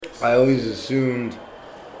I always assumed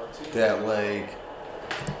that like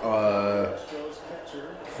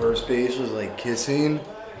first base was like kissing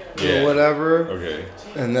or whatever. Okay.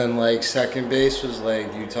 And then like second base was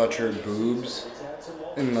like you touch her boobs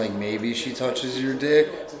and like maybe she touches your dick.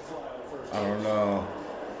 I don't know.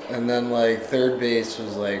 And then like third base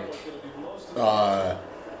was like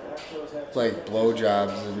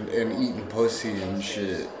blowjobs and eating pussy and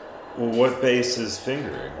shit. Well, what base is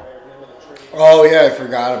fingering? Oh yeah, I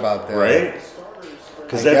forgot about that. Right?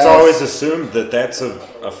 Because I that's guess. always assumed that that's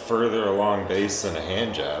a further along base than a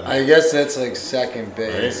hand job. I guess that's like second Right?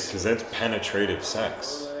 base. Because that's penetrative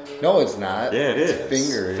sex. No, it's not. Yeah, it's is.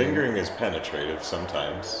 fingering. Fingering is penetrative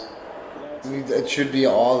sometimes. It should be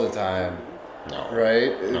all the time, No.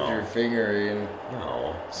 right? If No. you're fingering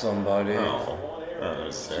No. somebody. No. Not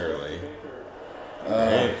necessarily. Uh,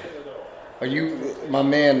 Right? Are you, my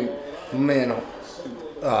man,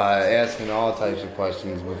 asking all types of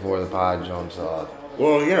questions before the pod jumps off?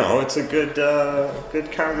 Well, it's a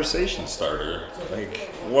good conversation starter. Like,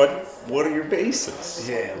 what are your bases?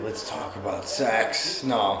 Yeah, let's talk about sex.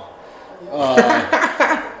 No.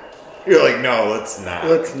 You're like, no, let's not.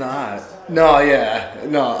 Let's not. No, yeah.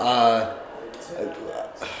 No,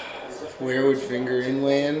 where would fingering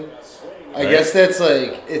land? I Right. guess that's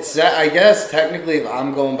like, I guess technically if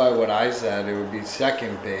I'm going by what I said, it would be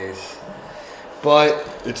second base. But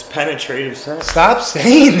It's penetrative sex. stop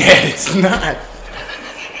saying that. It's not.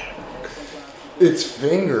 It's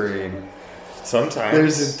fingering. Sometimes.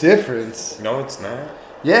 There's a difference. No, it's not.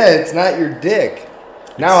 Yeah, it's not your dick.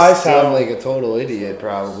 Now I It's sound still- like a total idiot,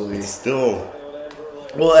 probably. It's still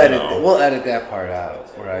We'll edit. No. We'll edit that part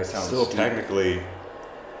out where I sound still stupid.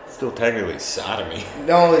 technically sodomy.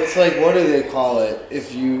 No, it's like, what do they call it?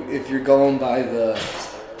 If you're going by the.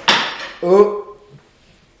 Oh,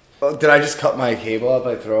 did I just cut my cable up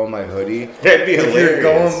by throwing my hoodie? That'd be If hilarious. you're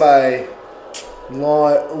going by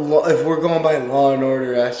if we're going by Law and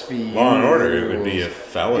Order SVU, Law and Order, it would be a rules,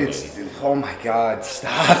 felony. It's, oh my God!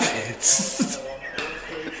 Stop it!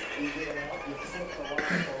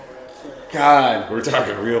 God. We're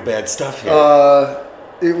talking real bad stuff here.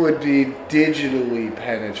 It would be digitally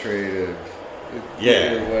penetrative.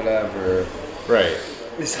 Yeah. Or whatever. Right.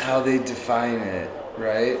 Is how they define it,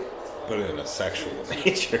 right? Put it in a sexual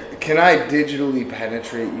nature. Can I digitally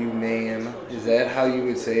penetrate you, ma'am? Is that how you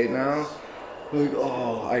would say it now? Like,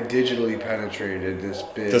 oh, I digitally penetrated this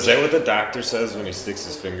bitch. Is that what the doctor says when he sticks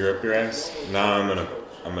his finger up your ass? Now I'm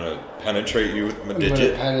gonna penetrate you with my I'm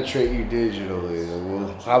digit. gonna penetrate you digitally.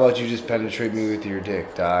 Well, how about you just penetrate me with your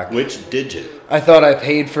dick, doc? Which digit? I thought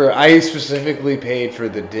I specifically paid for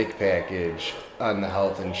the dick package on the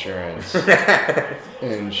health insurance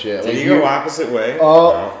and shit. Did Like, you go opposite way?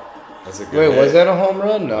 Oh. No. That's a good Wait, hit. was that a home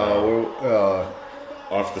run? No.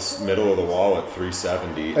 Off the middle of the wall at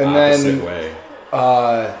 370, And opposite then- way.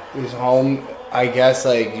 Is home? I guess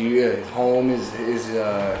like home is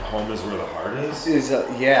Home is where the heart is.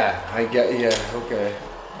 yeah. I get okay.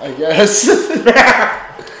 I guess.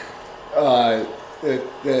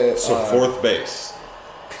 So fourth base.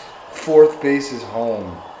 fourth base is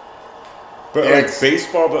home. But Yeah, like it's-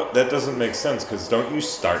 baseball, that doesn't make sense because don't you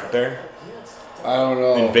start there I don't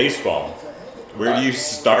know. in baseball? Where do you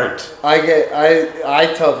start?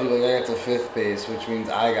 I tell people like, I got to fifth base, which means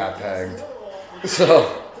I got pegged.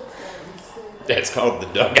 So That's called the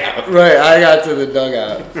dugout. right, I got to the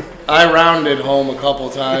dugout. I rounded home a couple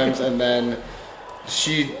times, and then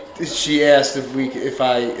she asked if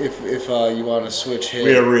you want to switch hit.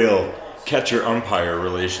 We had a real catcher umpire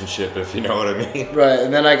relationship, if you know what I mean. Right,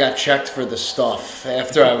 and then I got checked for the stuff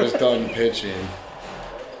after I was done pitching.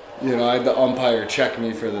 I had the umpire check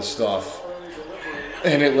me for the stuff.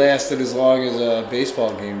 And it lasted as long as a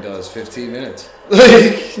baseball game does, 15 minutes.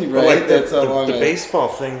 Right? But like That's how long the baseball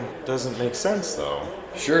thing doesn't make sense though,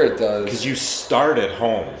 Sure it does. because you start at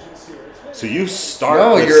home. So you start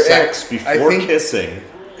No, with you're sex I before think kissing,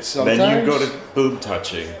 sometimes, then you go to boob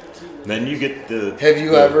touching, then you get the Have you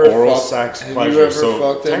the ever oral fucked- sex have you pleasure. ever So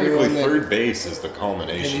fucked technically, anyone that- third base is the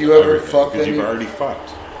culmination. Have you of ever everything, fucked because you've any- already fucked.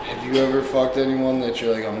 Have you ever fucked anyone that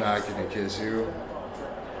you're like, I'm not gonna kiss you?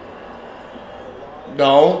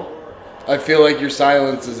 No? I feel like your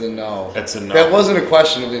silence is a no. That's a no. That wasn't a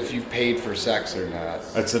question of if you paid for sex or not.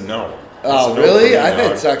 That's a no. That's Oh, a no really? for me, I've had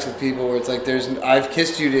dog. sex with people where it's like I've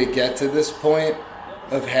kissed you to get to this point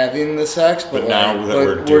of having the sex, But now like, that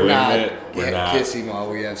we're doing not, it, we're not. kissing while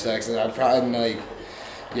we have sex, and I'm like,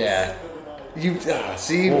 yeah, you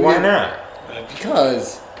see? Well, why not?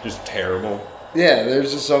 Because Just terrible. yeah,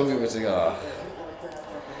 there's just something that's like, oh,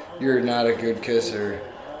 you're not a good kisser.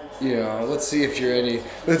 You know, let's see if you're any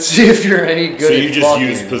good. So you at just fucking.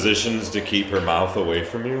 use positions to keep her mouth away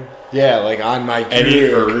from you? Yeah, like on my Any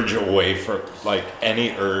dick. urge away from, like,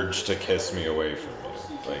 any urge to kiss me away from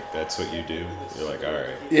you. Like, that's what you do? You're like, all right.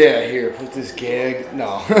 Yeah, here, put this gag.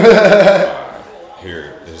 No.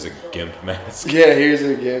 Here, there's a gimp mask. Yeah, here's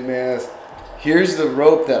a gimp mask. Here's the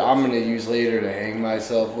rope that I'm gonna use later to hang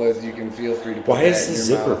myself with. You can feel free to put Why that is in the your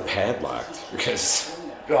zipper mouth. padlocked? Because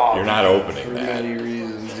Oh, you're not opening for that. many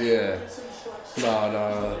reasons, yeah.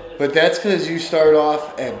 No. But that's because you start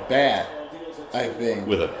off at bat, I think.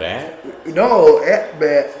 With a bat? No, at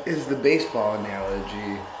bat is the baseball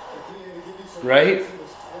analogy. Right?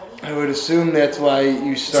 I would assume that's why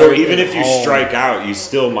you start. So even at if you home. strike out, you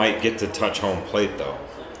still might get to touch home plate, though.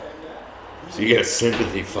 So you get a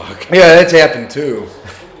sympathy fuck. Yeah, that's happened too.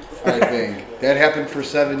 I think. That happened for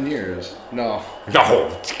 7 years. No.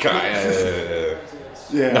 No. God.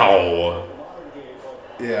 Yeah. No.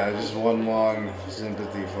 Yeah, just one long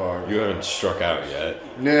sympathy fuck. You haven't struck out yet.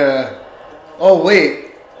 Yeah. Oh,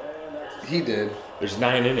 wait. He did. There's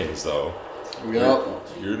 9 innings, though. Yep.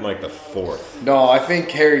 You're in like the 4th. No, I think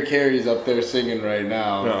Carey's up there singing right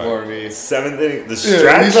now for me. 7th inning. The Yeah,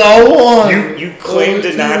 stretch. he's all one. You claim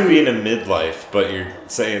to not two. be in a midlife, but you're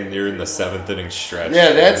saying you're in the 7th inning stretch.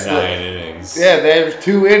 Yeah, that's 9 the- innings. Yeah, there's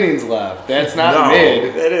 2 innings left. That's not no,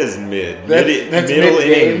 mid. that is mid. That's Middle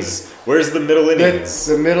mid-game. innings. Where's the middle That's, innings?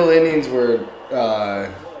 the middle innings were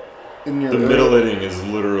in your The middle inning is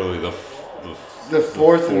literally the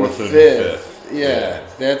fourth and fourth and fifth. fifth. Yeah,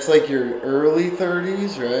 that's like your early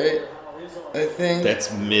 30s, right? I think. That's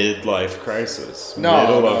midlife crisis. No,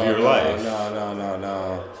 Middle no, of your no, life.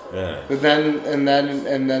 No. Yeah. But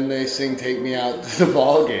then they sing "Take Me Out to the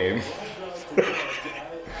Ball Game."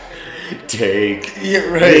 Take Yeah,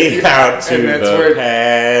 me out to And that's the where-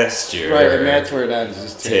 pasture. Right, and that's where it ends.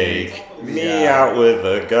 Just Take me out with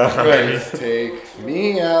a gun. Right, take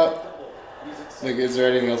me out. Like, is there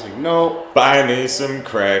anything else? Like, no. Buy me some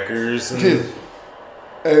crackers and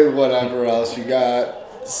And whatever else you got.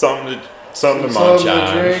 something to munch Something to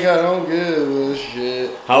on. drink, I don't give a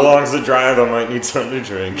shit. How long's the drive? I might need something to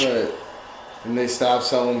drink. Right. And they stopped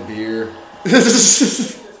selling beer.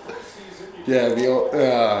 Yeah,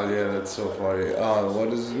 that's so funny. What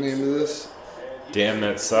is the name of this? Damn,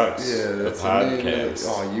 that sucks. Yeah, that's the the name of it. podcast.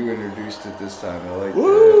 Oh, you introduced it this time. I like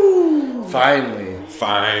Woo! that. Finally.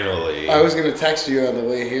 Finally. I was gonna text you on the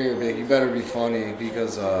way here, but you better be funny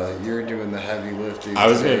because you're doing the heavy lifting. I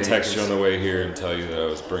was going to today, text you on the way here and tell you that I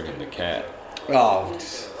was bringing the cat. Oh,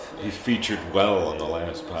 He featured well on the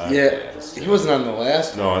last podcast. yeah. He wasn't on the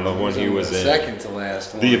last No, one. on the one he was the in. second to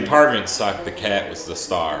last one. The apartment sucked. The cat was the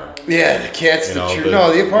star. Yeah, the cat's You the know, true.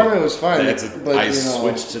 No, the apartment was fine. But I you know,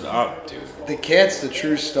 switched it up, dude. the cat's the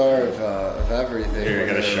true star of everything. Here, I when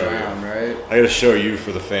gotta they're show you. around, right? I got to show you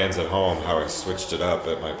for the fans at home how I switched it up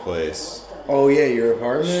at my place. Oh yeah, your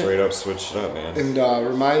apartment. Straight up switched it up, man. And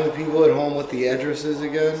remind the people at home what the address is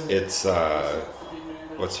again. It's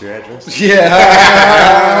what's your address? Yeah.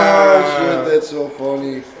 Oh, shit, that's so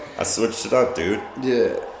funny. I switched it up, dude.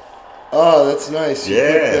 Yeah. Oh, that's nice. You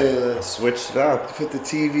Yeah, I switched it up. Put the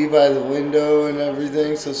TV by the window and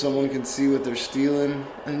everything so someone can see what they're stealing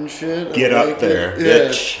and shit. Get I up like there, it. Yeah.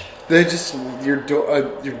 bitch. They just your door.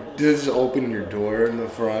 They just open your door in the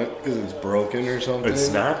front because it's broken or something. It's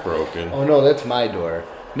not broken. Oh no, that's my door.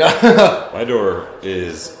 No. My door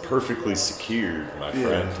is perfectly secured, my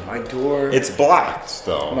friend. My door. It's blocked,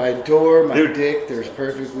 though. my door. My Dude, dick. There's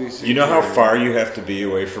perfectly. Secure. You know how far you have to be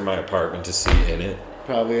away from my apartment to see in it?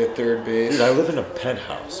 Probably at third base. Dude, I live in a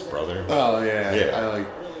penthouse, brother. Oh yeah. Yeah. I like.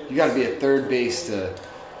 You got to be at third base to.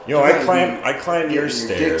 You know, You I gotta climb your Dick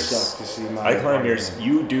stairs. sucked to see my I climb your. apartment.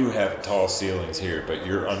 You do have tall ceilings here, but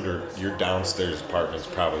your downstairs apartments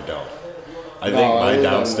probably don't. I No, think I my live on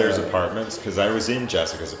downstairs the- apartments, because I was in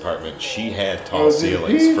Jessica's apartment, she had tall Oh, is it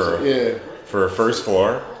ceilings huge? for Yeah. for a first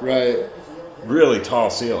floor. Right. Really tall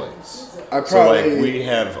ceilings. I So like probably- we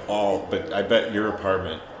have all, but I bet your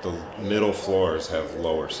apartment, the middle floors have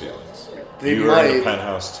lower ceilings. They You are in a might.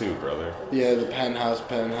 penthouse too, brother. Yeah, the penthouse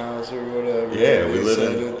or whatever. Yeah, we They live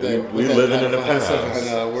said in- with we- that- we with that live in a pedophile stuff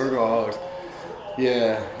penthouse. on, Workaholics.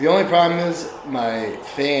 Yeah, the only problem is my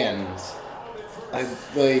fans.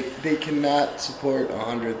 They cannot support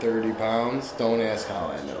 130 pounds. Don't ask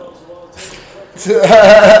how I know.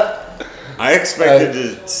 I expected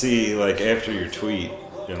to see, like, after your tweet,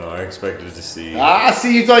 I expected to see.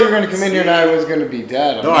 See, you thought you were going to come in here and I was going to be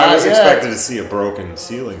dead. I'm No, I not was yet. expecting to see a broken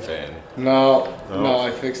ceiling fan. No, No?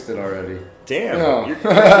 I fixed it already. Damn, No. you're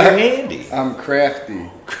handy. I'm crafty.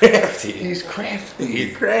 Crafty. He's crafty.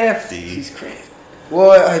 You're crafty. He's crafty.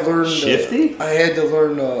 Well, I learned... Shifty? I had to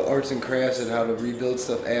learn arts and crafts and how to rebuild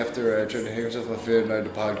stuff after I tried to hang myself on my fan and I had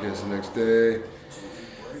to podcast the next day.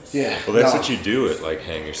 Yeah. Well, that's what you do at, like,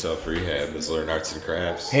 Hang Yourself Rehab, is learn arts and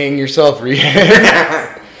crafts. Hang Yourself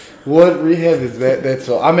Rehab? What rehab is that? That's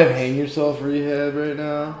all. I'm at Hang Yourself Rehab right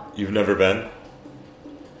now. You've never been?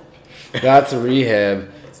 That's a rehab.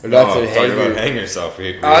 Or No, that's I'm a talking hang about Hang Yourself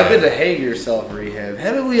Rehab. I've been to Hang Yourself Rehab.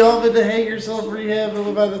 Haven't we all been to Hang Yourself Rehab?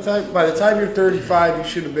 By the time you're 35, you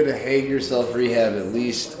should have been to Hang Yourself Rehab at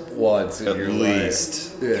least once in your life. At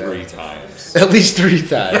least 3 times. At least 3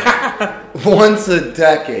 times. Once a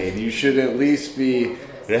decade, you should at least be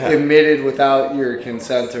admitted without your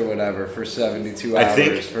consent or whatever for 72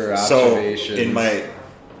 hours for observation. So in my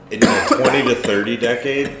 20 to 30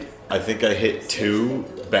 decade, I think I hit 2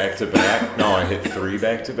 back to back. No, I hit 3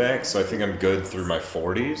 back to back. So I think I'm good through my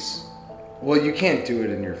 40s. Well, you can't do it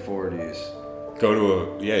in your 40s.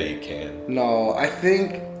 Yeah, you can. No, I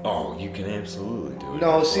think. Oh, you can absolutely do it.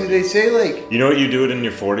 No, see, they say like. You know what you do it in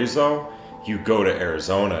your 40s though? You go to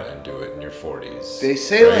Arizona and do it in your 40s. They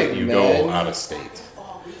say like you men, go out of state.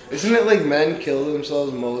 Isn't it like men kill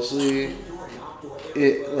themselves mostly?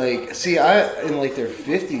 It like see in like their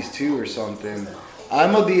 50s too or something.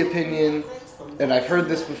 I'm of the opinion, and I've heard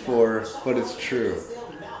this before, but it's true.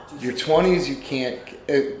 Your 20s, you can't.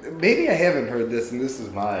 Maybe I haven't heard this, and this is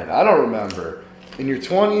mine. I don't remember. In your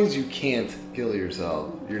 20s, you can't kill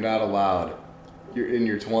yourself. You're not allowed. You're in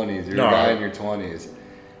your 20s. You're a guy in your 20s.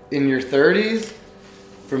 In your 30s,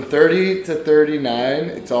 from 30 to 39,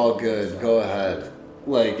 it's all good. Go ahead.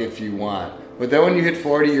 Like, if you want. But then when you hit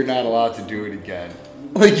 40, you're not allowed to do it again.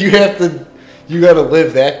 Like, you gotta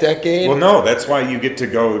live that decade. Well, no, that's why you get to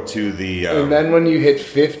go to the. And then when you hit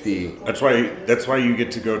 50, That's why you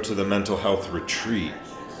get to go to the mental health retreat,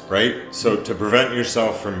 right? So to prevent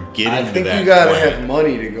yourself from getting I to think that you gotta point- have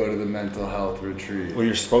money to go to the mental health retreat. Well,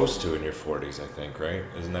 you're supposed to in your 40s, I think, right?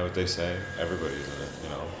 Isn't that what they say? Everybody's in it, you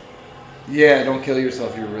know. Yeah, don't kill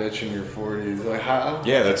yourself. You're rich in your 40s. Like how?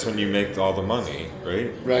 Yeah, that's when you make all the money,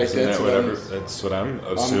 right? Right. Isn't That's that what whatever. That's what I'm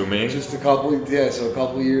assuming. Just a couple. Yeah. So a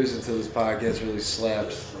couple years until this podcast really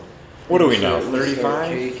slaps. What are we now? Start 35.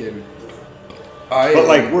 caking. But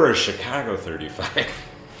like we're a Chicago 35.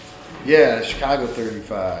 Yeah, Chicago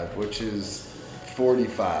 35, which is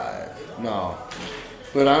 45. No.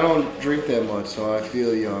 But I don't drink that much, so I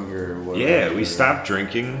feel younger. Or whatever. Yeah, we stopped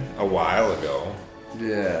drinking a while ago.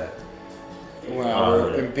 Yeah. Wow.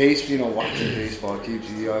 And watching baseball keeps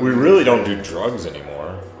you young. We really don't do drugs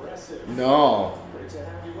anymore. No.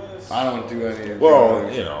 I don't do any Well,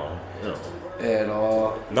 drugs you know, at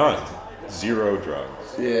all. none. 0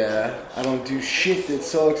 drugs. Yeah. I don't do shit that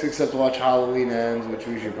sucks except watch Halloween Ends, which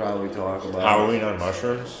we should probably talk about. Halloween on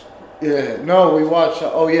mushrooms? Yeah. No, we watched.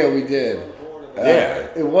 Oh, yeah, we did. Yeah.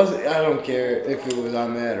 It wasn't. I don't care if it was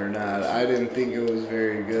on that or not. I didn't think it was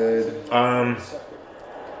very good.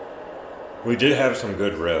 We did have some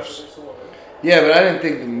good riffs. Yeah, but I didn't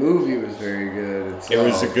think the movie was very good. It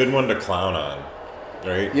was a good one to clown on,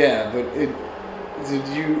 right? Yeah, but it. Did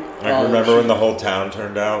you? Like, remember when the whole town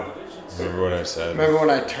turned out? Remember what I said? Remember when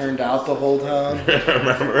I turned out the whole town?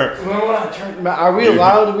 Remember? Remember when I turned? Are we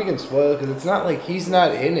allowed? We can spoil it because it's not like he's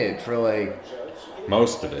not in it for like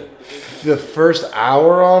most of it. The first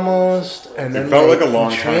hour almost, and then it felt like a he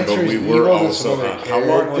long time, but we transfers were evil to also. some other How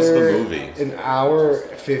long was the character. movie? An hour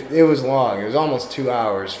 50. It was long. It was almost 2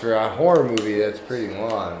 hours for a horror movie. That's pretty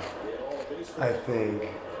long, I think.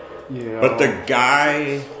 You know. But the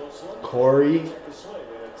guy, Corey,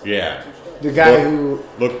 yeah, the guy who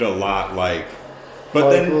looked a lot like. But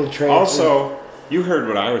Michael then Transfer. also, you heard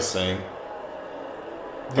what I was saying.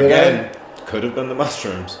 Did Again, could have been the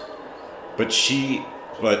mushrooms, but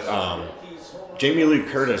Jamie Lee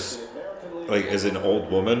Curtis, like, as an old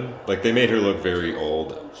woman, like, they made her look very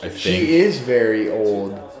old. I think she is very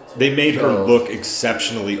old. they made her So- look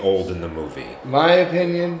exceptionally old in the movie, My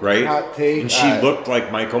opinion, right? hot take. And she looked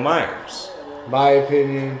like Michael Myers, My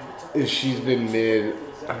opinion is she's been mid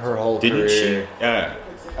her whole didn't she? career. Yeah.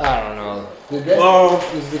 I don't know.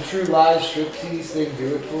 Does the True Lies striptease thing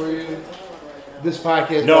do it for you? This podcast,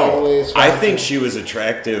 by the No, way, is I sponsored- think she was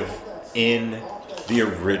attractive in the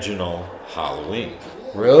original Halloween.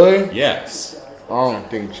 Really? Yes. I don't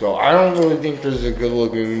think so. I don't really think there's a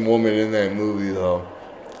good-looking woman in that movie, though.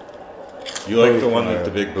 You like the one with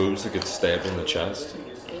the big boobs that gets stabbed in the chest?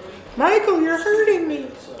 Michael, you're hurting me.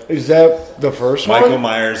 Is that the first Michael one?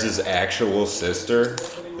 Myers' actual sister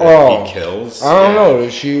that Oh. he kills. I don't Yeah. know.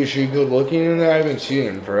 Is she good-looking in that? I haven't seen it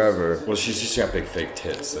in forever. Well, she's just got big fake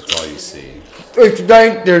tits. That's all you see. It's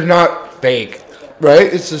like they're not fake.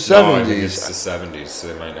 right? It's the No, I think 70s. it's the 70s, so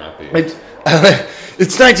it might not be. It's,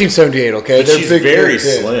 it's 1978, okay? But They're she's big very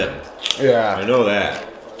kids. slim. I Yeah, know that.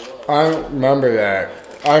 I don't remember that.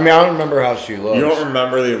 I mean, I don't remember how she looks. You don't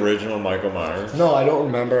remember the original Michael Myers? No, I don't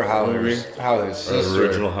remember how Movie? his Or sister. the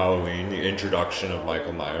original Halloween, the introduction of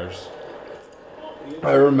Michael Myers?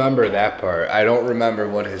 I remember that part. I don't remember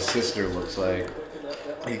what his sister looks like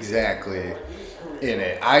exactly in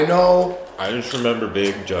it. I know. I just remember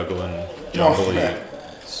big juggly,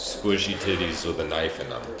 squishy titties with a knife in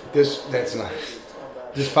them. That's not.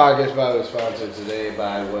 This podcast by was sponsored today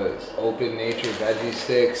by Open Nature Veggie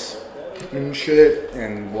Sticks and shit,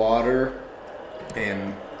 and water,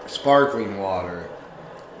 and sparkling water.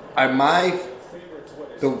 The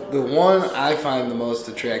one I find the most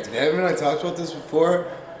attractive, haven't I talked about this before,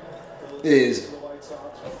 is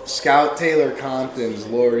Scout Taylor Compton's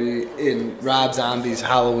Lori in Rob Zombie's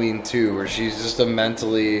Halloween 2, where she's just a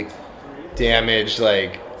mentally damaged,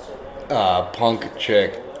 like, punk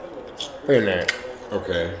chick in it.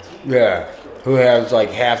 Okay. Yeah. Who has,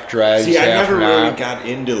 like, half dreads, See, I half never really not. got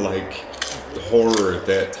into, like, horror at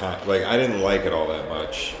that time. Like, I didn't like it all that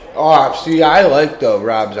much. Oh, see, I like the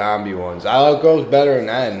Rob Zombie ones. I like those better than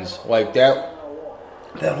Ends. Like, that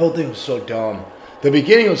whole thing was so dumb. The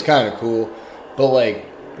beginning was kind of cool, but, like,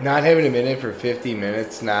 not having him in it for 50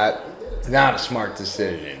 minutes, not a smart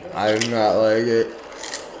decision. I did not like it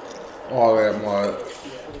all that much.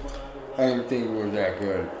 I didn't think it was that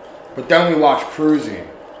good. But then we watched Cruising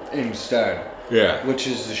instead, Yeah. which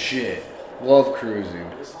is the shit. Love Cruising.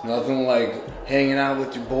 Nothing like hanging out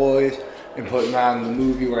with your boys and putting on the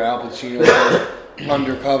movie where Al Pacino was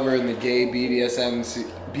undercover in the gay BDSM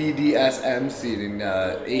scene in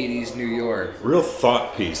 80s New York. Real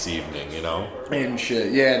thought piece evening, you know? And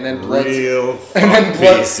shit, yeah, and then Blood. Real And then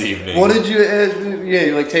thought piece evening. What did you? Yeah,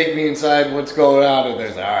 you like take me inside. What's going on? And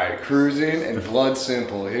there's all right, Cruising and Blood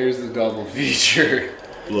Simple. Here's the double feature.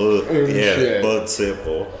 Blood, yeah, Shit. Blood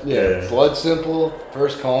Simple. Yeah, Blood Simple,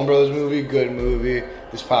 first Coen Brothers movie, good movie.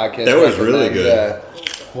 This podcast That was really recommends good.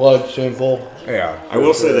 that. Blood Simple. Yeah. I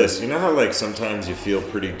will say this. You know how, like, sometimes you feel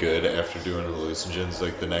pretty good after doing hallucinogens?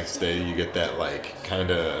 Like, the next day you get that, like,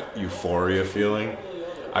 kind of euphoria feeling?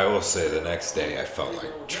 I will say the next day I felt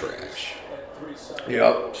like trash.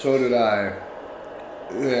 Yep. So did I.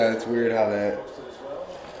 Yeah, it's weird how that.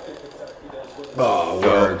 Oh, Felt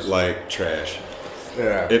words. like trash.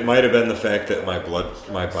 Yeah. It might have been the fact that my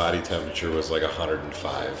body temperature was like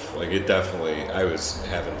 105. Like, it definitely, I was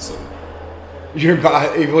having some, Your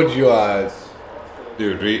body. Would you?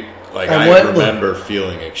 dude, I I went- remember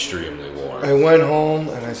feeling extremely warm. I went home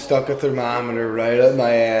and I stuck a thermometer right up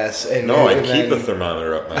my ass. And No, I and keep then a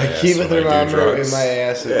thermometer up my I ass keep a when I do thermometer in drugs. my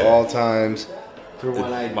ass at Yeah. all times for when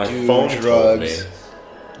I My do phone told drugs. me.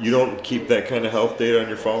 You don't keep that kind of health data on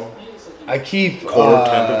your phone? I keep Core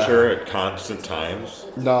temperature at constant times?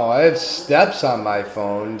 No, I have steps on my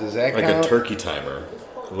phone. Does that Like count? a turkey timer.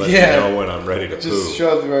 Let Yeah. me know when I'm ready to Just poo.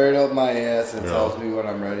 shoves right up my ass and Yeah. tells me when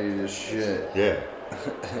I'm ready to shit. Yeah.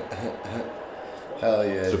 Hell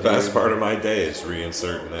yeah. The best part of my day is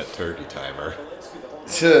reinserting that turkey timer.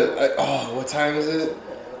 What time is it?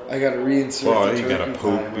 I gotta reinsert Well, the you gotta turkey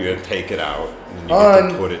poop, timer. you gotta take it out, and then you get to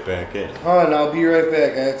On. put it back in. Hold on, I'll be right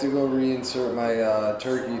back. I have to go reinsert my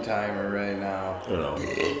turkey timer right now. You know.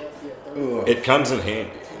 Ugh. It comes in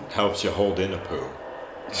handy. It helps you hold in a poo.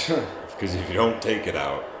 Because if you don't take it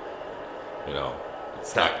out, you know,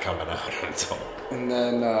 it's not coming out on its own. And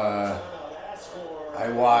then I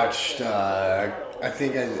watched, I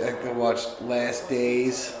think I watched Last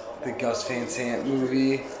Days, the Gus Van Sant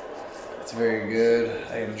movie. It's very good.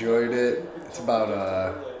 I enjoyed it. It's about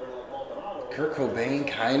Kurt Cobain,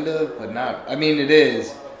 kind of, but not. I mean, it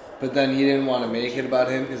is. But then he didn't want to make it about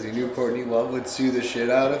him because he knew Courtney Love would sue the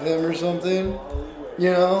shit out of him or something.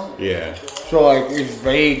 You know? Yeah. So, like, it's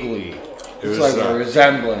vaguely. It's was, like a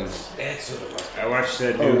resemblance. I watched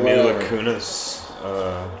that Oh, new Mila whatever. Kunis.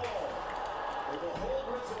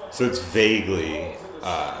 So it's vaguely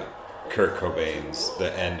Kurt Cobain's,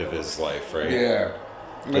 the end of his life, right? Yeah.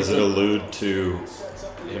 Does it allude to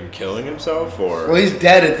him killing himself, or? Well, he's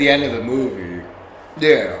dead at the end of the movie.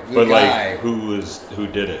 Yeah, the But guy. like, who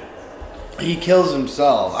did it? He kills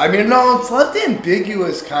himself. I mean, no, it's left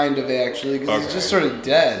ambiguous, kind of, actually, because he's Okay. just sort of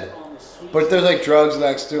dead. But there's, like, drugs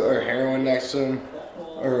next to or heroin next to him,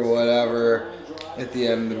 or whatever, at the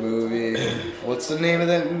end of the movie. What's the name of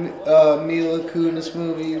that Mila Kunis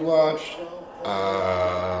movie you watched?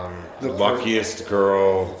 The luckiest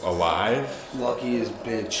girl alive. Luckiest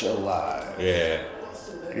bitch alive. Yeah,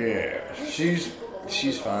 Yeah. She's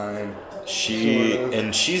fine. she Sort of.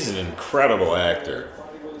 and she's an incredible actor.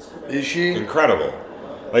 Is she? Incredible,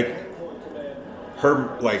 like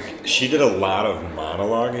her, like, she did a lot of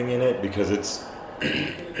monologuing in it because it's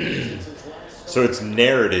so it's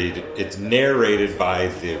narrated by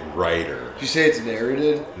the writer. Did you say it's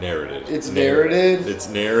narrated? Narrated. It's narrated? It's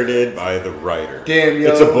narrated by the writer. Damn,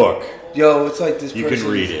 yo. It's a book. Yo, it's like this You person.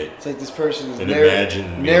 can read it. It's like this person is And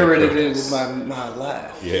imagine narrated it Curtis. in my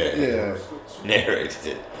life. Yeah. Yeah. Narrated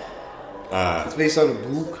it. It's based on a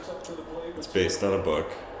book It's based on a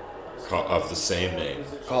book of the same name.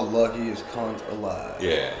 called Luckiest Cunt Alive.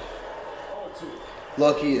 Yeah.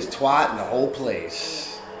 Luckiest twat in the whole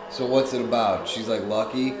place. So what's it about? She's like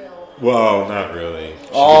lucky. Well, not really. She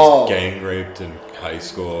Oh. gets gang raped in high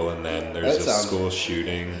school, and then there's That a sounds- school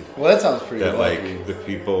shooting Well, that sounds pretty that, lucky. like, the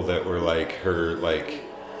people that were, like, her, like,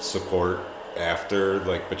 support after,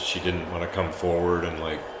 like, but she didn't want to come forward and,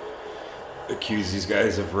 like, accuse these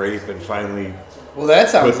guys of rape, and finally Well, that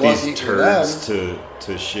sounds put these lucky for them. turds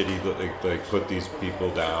to shitty, like put these people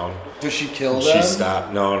down. Does she kill And them? she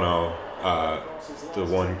stopped. No. The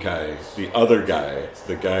one guy, the other guy,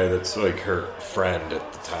 the guy that's like her friend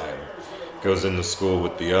at the time, goes into school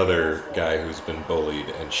with the other guy who's been bullied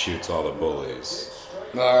and shoots all the bullies.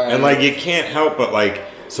 All right. And like you can't help but like,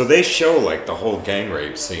 so they show like the whole gang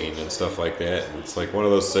rape scene and stuff like that, and it's like one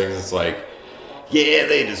of those things. It's like, yeah,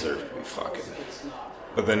 they deserve to be fucking.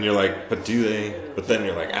 But then you're like, but do they? But then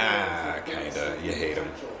you're like, kinda. You hate them.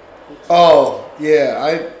 Oh,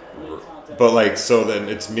 yeah, But like, so then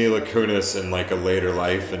it's Mila Kunis in like a later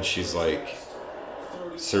life, and she's like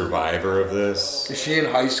survivor of this. Is she in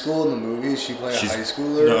high school in the movie? Is she play a She's- high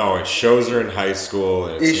schooler? No, it shows her in high school.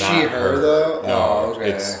 And it's Is she not her, though? No, Oh,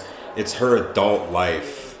 okay. it's her adult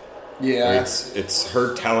life. Yeah. It's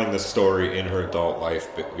her telling the story in her adult life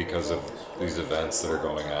because of these events that are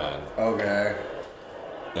going on, Okay.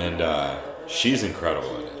 and she's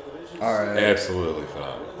incredible in it. All right. Absolutely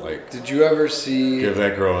phenomenal. Like, Did you ever see? give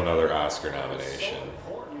that girl another Oscar nomination.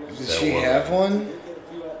 Did That she woman. have one?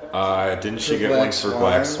 Didn't she For get Black one for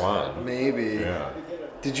Black Swan? Maybe. Yeah.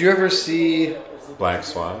 Did you ever see? Black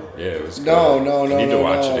Swan? Yeah, it was good. No. You need to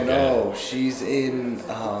watch it again. No. She's in.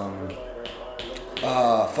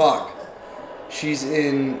 Fuck. She's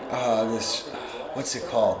in this. What's it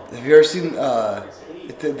called? Have you ever seen that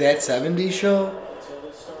 '70s show?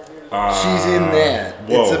 She's in that.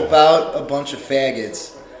 Whoa. It's about a bunch of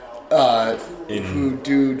faggots In- who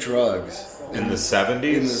do drugs In the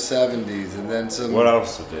 70s? in the '70s, and then some. What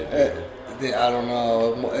else did they do? I don't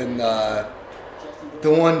know. And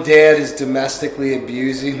the one dad is domestically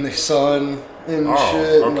abusing the son and Oh,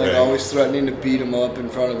 shit, and like okay. always threatening to beat him up in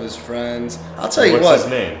front of his friends. I'll tell you What's what. his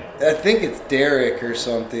name? I think it's Derek or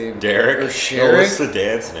something. Derek? or No, Sherrick. what's the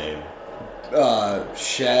dad's name?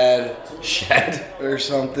 Shad Shed? or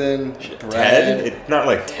something. Ted? Brad. It's not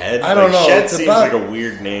like Ted. I don't Like, know, Shed it's seems about- like a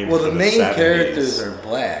weird name Well, for the main 70s. characters are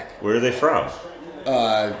black. Where are they from?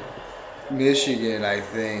 Michigan, I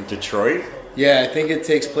think. Detroit? Yeah, I think it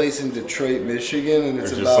takes place in Detroit, Michigan, and Or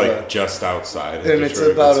it's just about like just outside of and Detroit? it's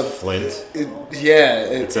about a Flint?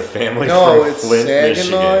 It's a family no, from it's Flint, Saginaw,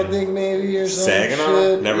 Michigan. I think maybe or some Saginaw?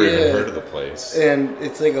 shit. Never Yeah. even heard of the place. And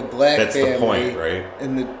it's like a black That's the family. point, right?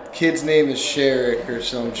 And the kid's name is Sherrick or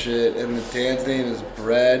some shit, and the dad's name is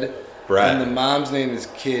Brad. Brad. And the mom's name is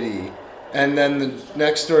Kitty. And then the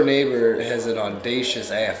next door neighbor has an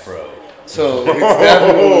audacious afro. So it's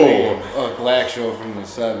definitely a black show from the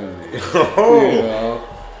 70s. Oh. You know?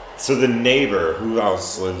 So the neighbor, who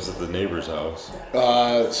else lives at the neighbor's house?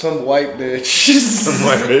 Some white bitch.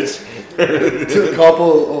 My bitch. A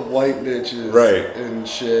couple of white bitches. Right. And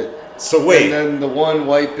shit. So wait. And then the one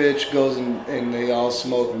white bitch goes and they all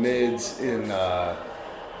smoke mids in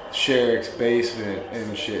Sherrick's basement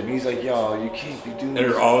and shit. And he's like, yo, you can't be doing And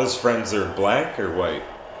this. are all his friends are black or white?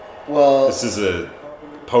 Well, This is a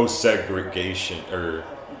post-segregation, or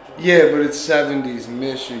yeah, but it's 70s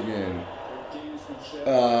Michigan.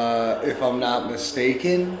 If I'm not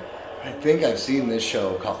mistaken. I think I've seen this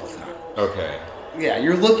show a couple times. okay. Yeah,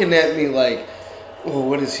 you're looking at me like, oh,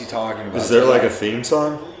 what is he talking about? Is there like a theme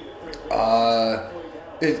song?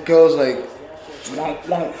 It goes like,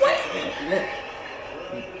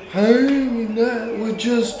 hey, we're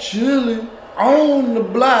just chilling on the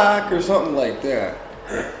block or something like that.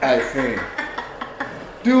 I think.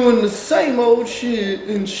 Doing the same old shit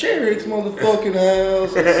in Sherrick's motherfucking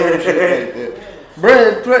house or some shit like that.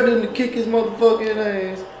 Brad threatening to kick his motherfucking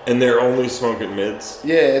ass. And they're only smoking mids?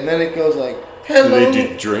 Yeah, and then it goes like, Do hello.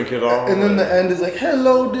 they drink it all? And then the end is like,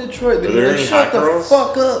 hello, Detroit. Then Are there you're like, any shut hot the girls?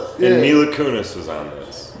 fuck up. Yeah. And Mila Kunis was on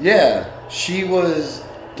this. Yeah, she was.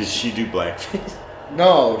 Did she do blackface?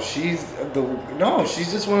 No, she's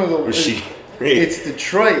just one of the. Was she? It's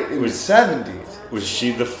Detroit in the 70s. Was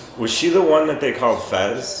she the one that they called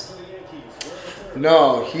Fez?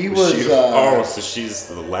 No, he was. So she's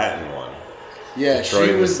the Latin one. Yeah, Detroit she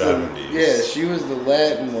in the was 70s. Yeah, she was the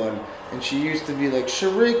Latin one, and she used to be like,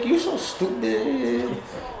 "Sharik, you so stupid.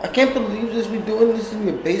 I can't believe this. We doing this in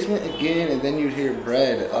your basement again." And then you'd hear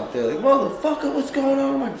Brad up there like, "Motherfucker, what's going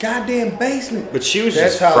on in my goddamn basement?" But she was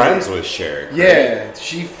That's just how friends they- with Sherrick. Right? Yeah,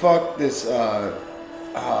 she fucked this.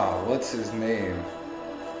 What's his name?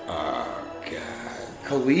 Oh God.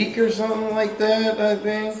 Khalik or something like that. I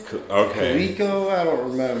think. Okay. Kaliko, I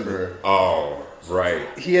don't remember. Oh, right.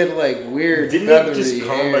 He had like weird. Didn't feathery they just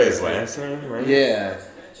call him by hair. his last name? Right. Yeah.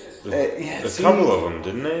 A See? couple of them,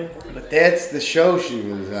 didn't they? But that's the show she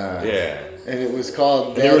was on. Yeah. And it was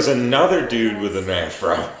called. There was another dude with an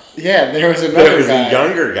afro. Yeah, there was another There was guy a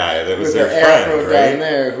younger guy that was with their the friend, afro right? down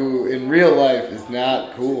there who, in real life, is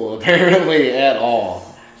not cool apparently at all.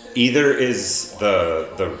 Either is the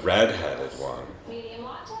redheaded one.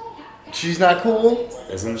 She's not cool.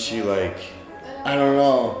 Isn't she like? I don't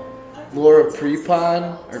know. Laura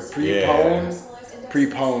Prepon or Prepone?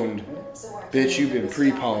 Preponed. Bitch, you've been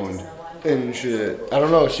preponed and shit. I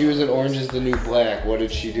don't know. She was in Orange Is the New Black. What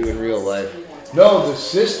did she do in real life? No, the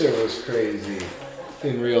sister was crazy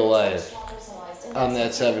in real life on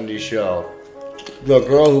that 70s show. The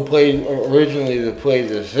girl who played played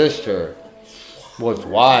the sister was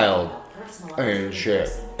wild and shit.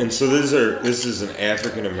 And so this is an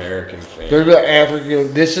African American family. They're the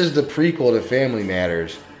African. This is the prequel to Family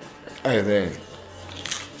Matters, I think.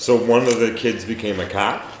 So one of the kids became a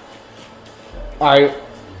cop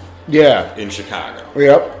Yeah. in Chicago.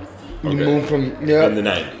 Yep. You Okay. moved from In the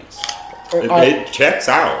 90s. It checks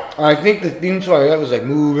out. I think the theme song that was like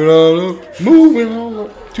moving on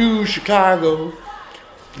up to Chicago.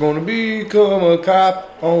 Gonna become a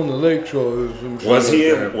cop on the lakeshore. Was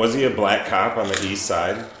he a black cop on the east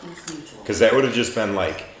side? Because that would have just been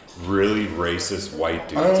like really racist white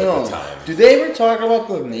dudes I don't at know. the time. Did they ever talk about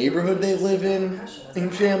the neighborhood they live in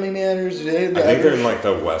Family Matters? Did they I think they're in like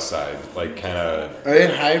the west side, like kind of. Are they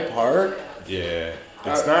in Hyde Park? Yeah,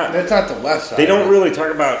 it's not. That's not the west side. They don't really talk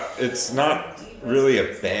about. It's not really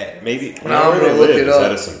a bad. Maybe. Now I'm where gonna they look live it is up.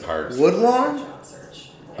 Edison Park. Woodlawn?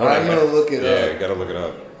 I'm gonna look it Yeah, up. you gotta look it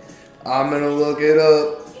up. I'm gonna look it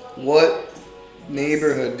up. What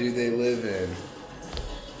neighborhood do they live in?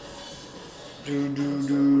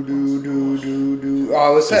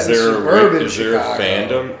 Oh, it's set in suburban Is there a Chicago.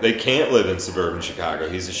 fandom? They can't live in suburban Chicago.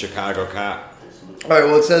 He's a Chicago cop. All right,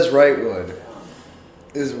 well, it says Wrightwood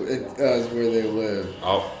is where they live.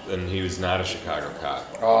 Oh, and he was not a Chicago cop.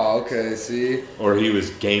 Oh, okay. See, Or he was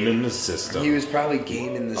gaming the system. he was probably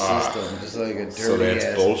gaming the system, just like a dirty So that's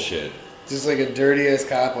ass, bullshit. just like a dirty ass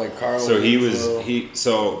cop like Carl. So he was Winslow.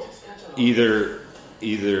 so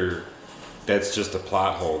either that's just a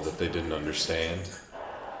plot hole that they didn't understand.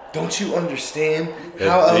 Don't you understand That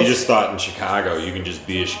how else? they just thought in Chicago you can just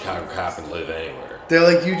be a Chicago cop and live anywhere. They're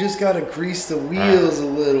like, you just gotta grease the wheels a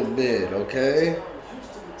little bit, okay?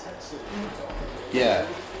 Yeah.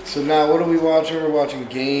 So now, what are we watching? We're watching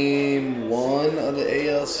Game 1 of the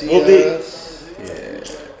ALCS.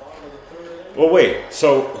 Yeah. Well, wait.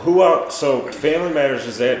 So who else? So Family Matters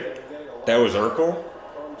is that was Urkel?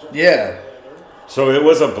 Yeah. So it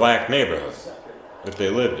was a black neighborhood that they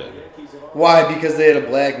lived in. Why? Because they had a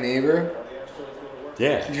black neighbor?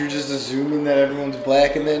 Yeah. You're just assuming that everyone's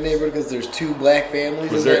black in that neighborhood because there's two black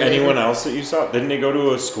families. Was in there that anyone neighborhood? else that you saw? Didn't they go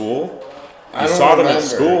to a school? I You don't saw them at remember.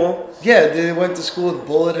 school. Yeah, they went to school with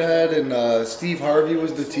Bullethead, and Steve Harvey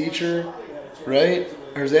was the teacher, right?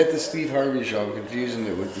 Or is that the Steve Harvey show? I'm confusing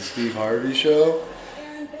it with the Steve Harvey show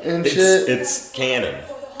and shit. It's canon,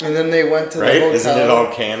 And then they went to the right? hotel. Isn't it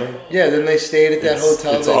all canon? Yeah, then they stayed at that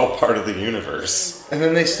hotel. It's all part of the universe. And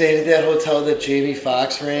then they stayed at that hotel that Jamie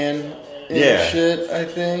Foxx ran and Yeah. shit, I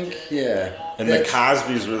think. Yeah. And the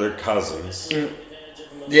Cosbys were their cousins.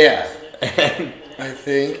 Yeah, and I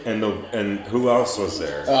think. and who else was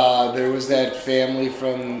there? There was that family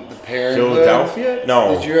from the Parenthood. Philadelphia?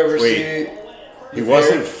 No. Did you ever wait. see? He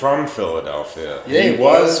wasn't from Philadelphia. Yeah, he he was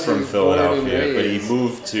was. He from was born and Philadelphia, but he raised.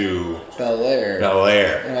 moved to Bel Air. Bel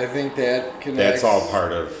Air. And I think that connects. That's all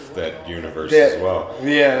part of that universe that- as well.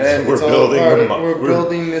 Yeah, that, We're it's all building part the of- mo- we're we're-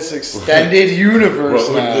 building this extended universe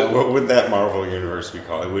now. What would that Marvel universe be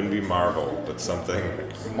called? It wouldn't be Marvel, but something.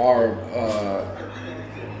 Marv.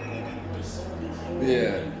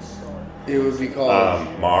 Yeah. It would be called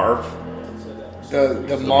Marv.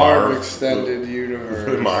 the Marv Marv. extended universe.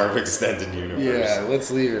 The Marv Extended Universe. Yeah,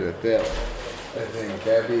 let's leave it at that. I think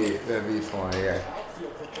that'd be fun. Yeah.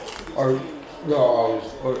 Or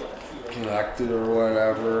connected or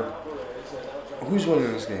whatever. Who's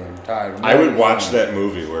winning this game? Tied. I would watch that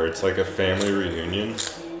movie where it's like a family reunion.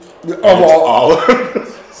 Oh,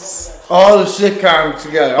 All All the sitcoms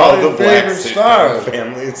together. All the your black favorite sitcom stars.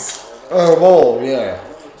 families Oh, yeah.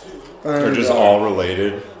 are just all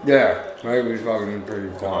related. Yeah. Maybe we fucking pretty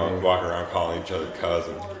funny. Walk around calling each other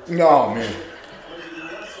cousin. No, man.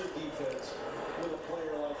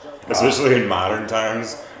 Especially in modern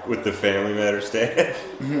times with the Family Matters dad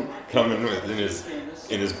coming with in his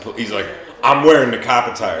he's like, I'm wearing the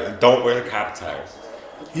cop attire. Don't wear the cop attire.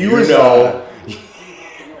 He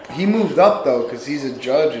moved up though because he's a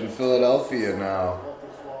judge in Philadelphia now.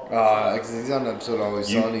 Cause he's on an episode of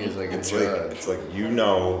Always Sunny as like a judge. It's like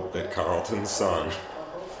that Carlton's son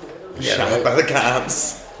was shot by the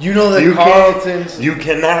cops. You know that You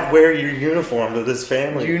cannot wear your uniform to this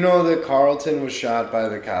family. You know that Carlton was shot by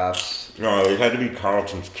the cops. No, it had to be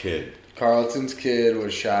Carlton's kid. Carlton's kid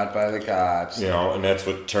was shot by the cops. You know, and that's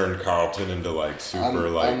what turned Carlton into like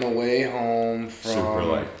on the way home from super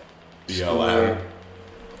like BLM. School.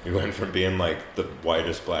 He went from being like the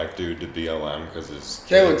whitest black dude to BLM because his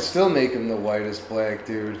kid. That would still make him the whitest black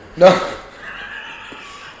dude. No.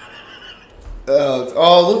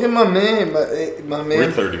 Oh, look at my man. My man.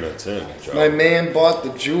 We're 30 minutes in, Joe. My man bought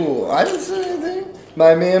the jewel. I didn't say anything.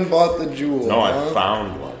 My man bought the jewel. No, I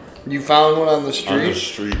found one. You found one on the street? On the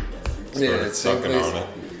street. Yeah, it's sucking on it.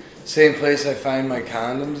 Same place I find my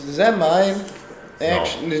condoms. Is that mine?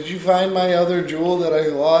 Actually, no. Did you find my other jewel that I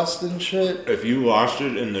lost and shit? If you lost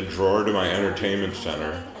it in the drawer to my entertainment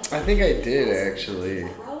center. I think I did, actually.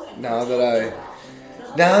 Now that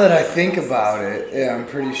I think about it, yeah, I'm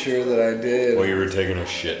pretty sure that I did. Well, you were taking a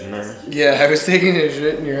shit in there? Yeah, I was taking a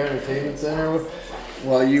shit in your entertainment center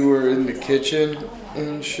while you were in the kitchen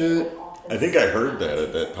and shit. I think I heard that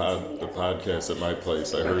at the podcast at my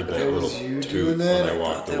place. I heard that little toot when I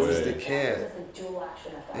walked away. That was the cat.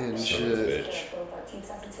 And son shit. Of a bitch.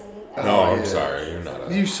 No, I'm sorry. You're not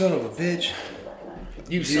a... You son of a bitch.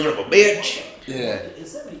 You son of a bitch. Yeah.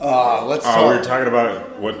 Let's talk. We were talking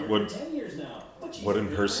about what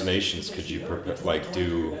impersonations could you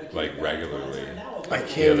do regularly? I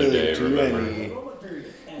can't really do any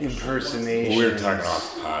impersonations. Well, we were talking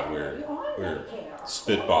off pod. We were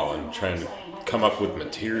spitballing, trying to come up with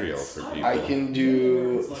material for people. I can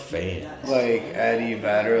do fans like Eddie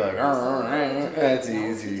Vedder, like that's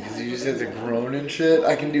easy because you just have to groan and shit.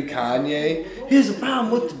 I can do Kanye. Here's the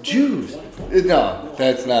problem with the Jews. No,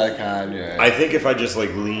 that's not Kanye. I think if I just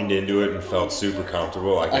leaned into it and felt super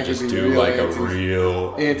comfortable, I could just do a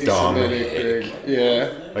real dumb hick.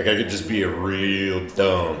 Yeah. Like I could just be a real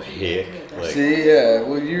dumb hick. See, yeah.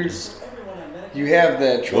 Well, you have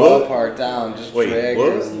that draw part down. Just drag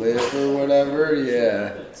his lip or whatever.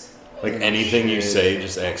 Yeah. Anything you say,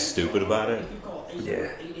 just act stupid about it.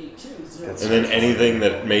 Yeah. And then anything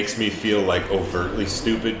that makes me feel overtly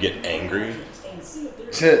stupid, get angry.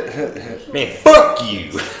 Man, fuck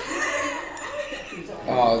you.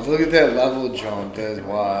 Oh, look at that level jump. That's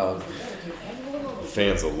wild. The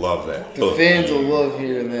fans will love that. The fans will love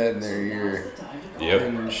hearing that in their ear. Yep.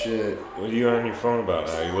 And shit. What are you on your phone about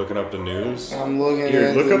now? Are you looking up the news? I'm looking Here,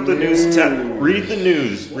 at look the up the news. news. Read the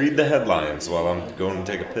news. Read the headlines while I'm going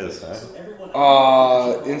to take a piss.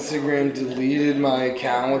 Instagram deleted my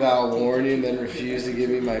account without warning, then refused to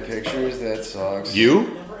give me my pictures. That sucks.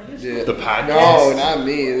 You? Yeah. The podcast? No, not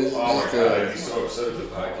me. This is just I'm so upset if the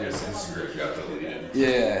podcast Instagram got deleted.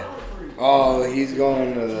 Yeah. Oh, he's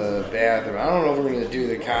going to the bathroom. I don't know if we're going to do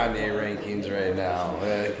the Kanye rankings right now.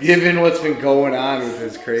 Given what's been going on with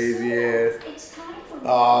this crazy ass.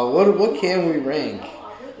 What can we rank?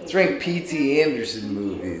 Let's rank P.T. Anderson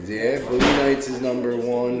movies, yeah? Boogie Nights is number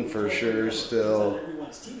one for sure still.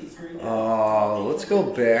 Let's go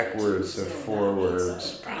backwards to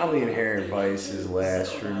forwards. Probably Inherent Vice is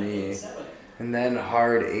last for me. And then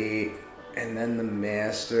Hard 8. And then The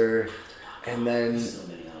Master. And then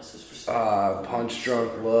Punch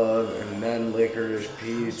Drunk Love. And then Licorice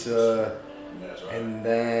Pizza. And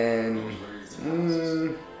then...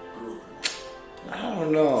 I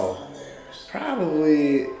don't know.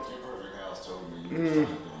 Probably...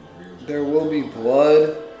 There Will Be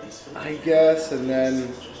Blood, I guess. And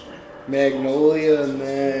then... Magnolia, and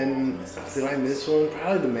then did I miss one?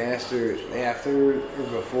 Probably The Master after or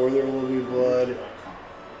before There Will Be Blood.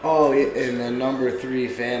 Oh, and then number 3,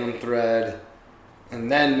 Phantom Thread,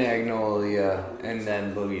 and then Magnolia, and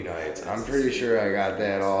then Boogie Nights. I'm pretty sure I got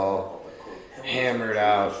that all hammered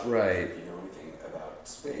out right.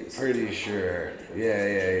 Pretty sure.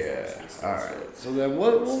 Yeah. All right. So then,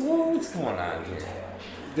 what's going on here?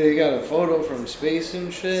 They got a photo from space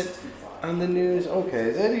and shit. On the news? Okay,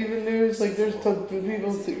 is that even news? There's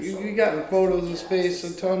people... You gotten photos of space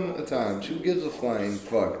a ton of times. Who gives a flying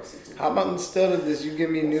fuck? How about instead of this, you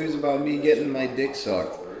give me news about me getting my dick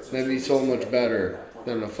sucked? That'd be so much better.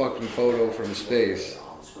 than a fucking photo from space.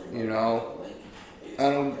 You know?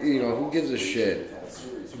 Who gives a shit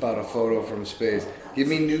about a photo from space? Give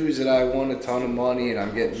me news that I won a ton of money and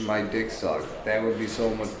I'm getting my dick sucked. That would be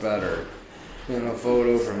so much better than a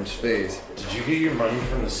photo from space. Did you get your money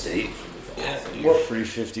from the state? Yeah. Your free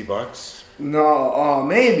 $50? No,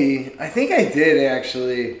 maybe. I think I did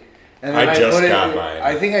actually. And then I just got mine.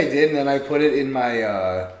 I think I did, and then I put it in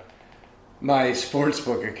my my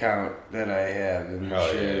sportsbook account that I have and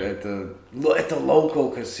at the local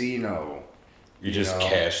casino. You just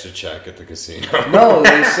cashed a check at the casino. No,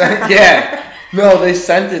 they sent they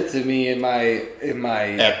sent it to me in my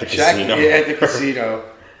at the casino. At the casino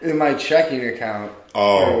in my checking account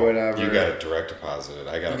or whatever. You got it direct deposited.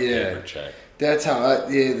 I got a paper check. That's how.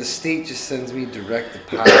 The state just sends me direct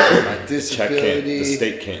deposit. My disability. The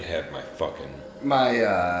state can't have my fucking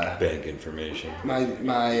bank information. My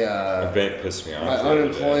bank pissed me off. My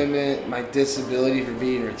unemployment, my disability for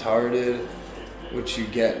being retarded, which you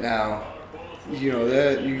get now. You know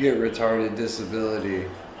that you get retarded disability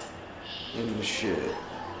and shit,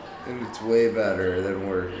 and it's way better than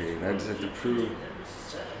working. I just have to prove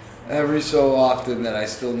every so often that I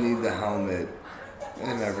still need the helmet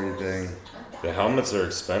and everything. The helmets are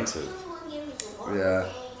expensive. Yeah.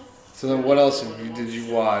 So then what else did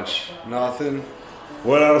you watch? Nothing?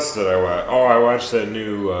 What else did I watch? Oh, I watched that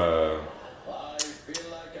new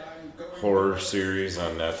horror series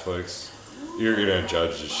on Netflix. You're going to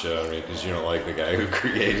judge the shit out of me because you don't like the guy who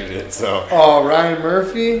created it, so... Oh, Ryan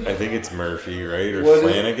Murphy? I think it's Murphy, right? Or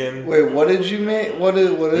Flanagan? Wait, what did you make? What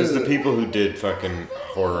is It's it? the people who did fucking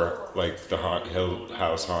horror, like the Hill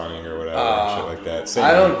House Haunting or whatever, and shit like that. Same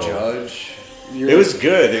I don't people. judge. It was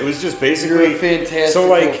good. It was just basically... You're a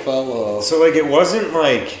fantastic fellow. So, like, it wasn't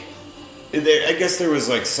like... I guess there was,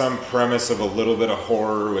 like, some premise of a little bit of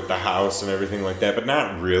horror with the house and everything like that, but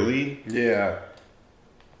not really. Yeah.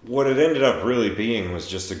 What it ended up really being was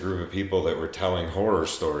just a group of people that were telling horror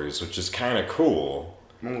stories, which is kind of cool.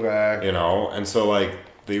 Okay. You know? And so, like,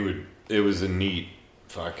 it was a neat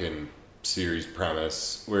fucking series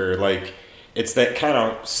premise where, like, it's that kind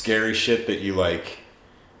of scary shit that you, like...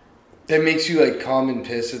 That makes you, like, calm and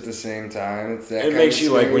piss at the same time. It's that it makes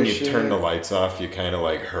you, like, when you shit. turn the lights off, you kind of,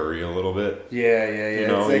 like, hurry a little bit. Yeah. You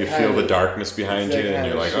know, you feel the darkness behind you, and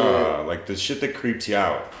you're like, oh, like, the shit that creeps you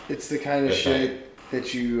out. It's the kind of shit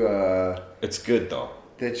that you... It's good, though.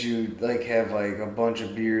 That you, like, have, like, a bunch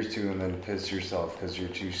of beers to and then piss yourself because you're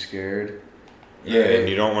too scared. Yeah, and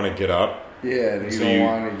you don't want to get up. Yeah, and you don't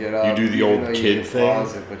want to get up. You do the old kid thing.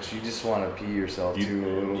 Closet, but you just want to pee yourself, too, a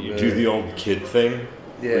little bit. You do the old kid thing.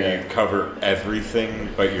 Yeah. Where you cover everything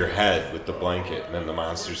but your head with the blanket, and then the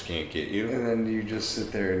monsters can't get you. And then you just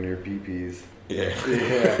sit there in your pee-pees. Yeah.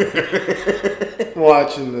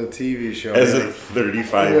 Watching the TV show. As a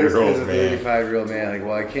 35-year-old man. As a 35-year-old man, like,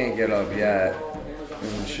 well, I can't get up yet.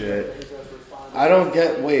 And shit. I don't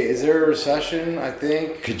get... Wait, is there a recession, I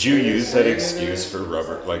think? Could you use that excuse for that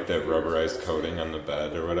rubberized coating on the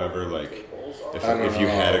bed or whatever? Like, if you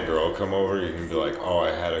had a girl come over, you can be like, oh,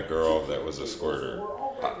 I had a girl that was a squirter.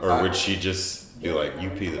 Or would she just be like,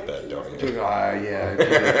 you pee the bed, don't you? Yeah.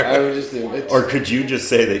 I would just... Or could you just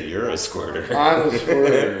say that you're a squirter? I'm a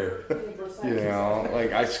squirter. You know,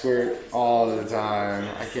 like, I squirt all the time.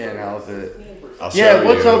 I can't help it. What's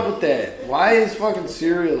up with that? Why is fucking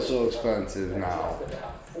cereal so expensive now?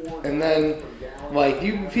 And then, like,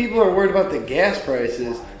 you people are worried about the gas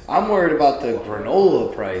prices. I'm worried about the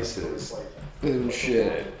granola prices and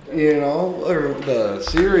shit. You know, or the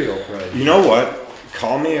cereal prices. You know what?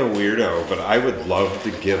 Call me a weirdo, but I would love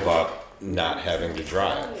to give up not having to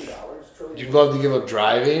drive. You'd love to give up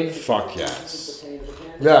driving? Fuck yes.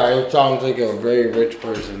 Yeah, it sounds like a very rich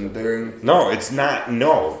person thing. No, it's not.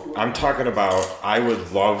 No, I'm talking about I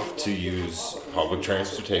would love to use public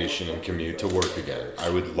transportation and commute to work again. I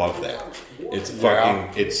would love that. It's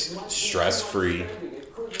fucking, it's stress-free.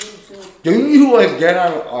 Didn't you, like, get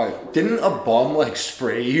on, didn't a bum, like,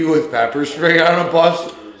 spray you with pepper spray on a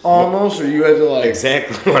bus? Almost, or you had to, like...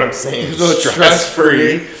 Exactly what I'm saying. So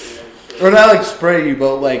stress-free. Or not, like, spray you,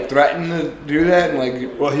 but, like, threaten to do that and,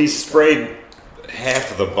 like... Well, he sprayed half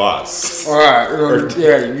of the bus.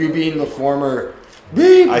 Alright, you being the former...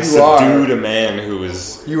 Beep, I subdued a man who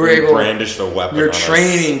was... You were able... brandished a weapon your on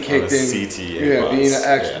training kicked on a in. CTA bus. Being an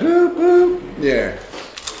ex... Boop, boop. Yeah.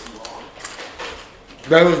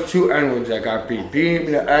 That was two N-words that got beat.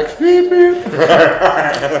 Being the ex... Beep, beep.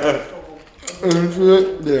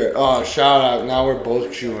 There. Oh, shout out. Now we're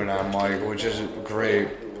both chewing on Mike, which is great.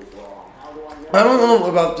 I don't know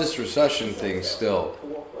about this recession thing still.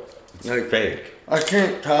 Like, fake. I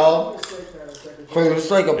can't tell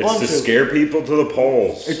It's like a It's bunch to of scare people to the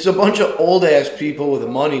polls. It's a bunch of old ass people with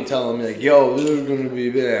money telling me like, "Yo, this is gonna be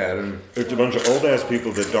bad." And It's a bunch of old ass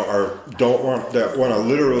people that want to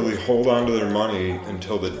literally hold on to their money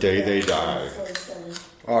until the day they die.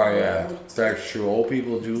 oh yeah, that's true. Old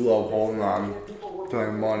people do love holding on to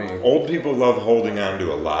their money. Old people love holding on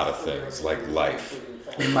to a lot of things, like life.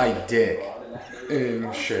 My dick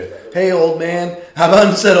and shit. Hey, old man, how about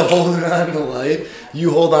instead of holding on to life,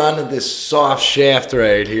 you hold on to this soft shaft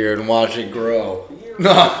right here and watch it grow?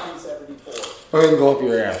 Nah, I'm gonna go up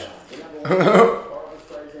your ass.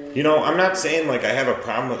 You know, I'm not saying like I have a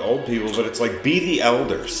problem with old people, but it's like be the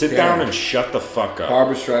elder. Sit down and shut the fuck up.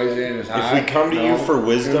 Barbara Streisand is hot. If we come to you for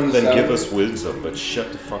wisdom, then give 70s? us wisdom, but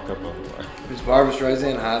shut the fuck up otherwise. Is Barbara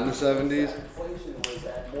Streisand hot in the 70s?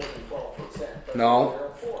 No.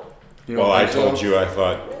 You don't Well, I think so? told you I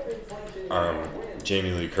thought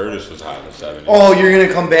Jamie Lee Curtis was hot in the 70s. Oh, you're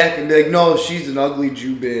gonna come back and be like, no, she's an ugly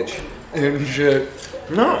Jew bitch and shit.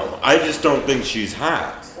 No, I just don't think she's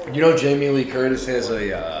hot. You know, Jamie Lee Curtis has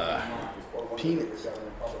a penis.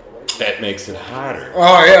 That makes it hotter.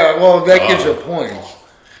 Oh yeah, well that gives her points.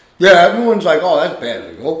 Yeah, everyone's like, oh, that's bad.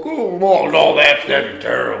 Like, oh, cool. Oh, no, that'd be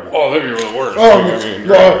terrible. Oh, that'd be the worst.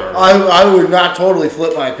 Well, I would not totally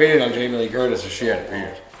flip my opinion on Jamie Lee Curtis if she had a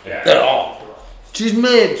penis. Yeah. At all. She's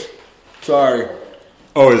mid. Sorry.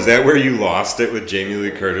 Oh, is that where you lost it with Jamie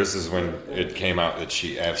Lee Curtis? Is when it came out that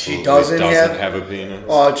she absolutely doesn't have a penis?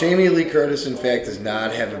 Jamie Lee Curtis, in fact, does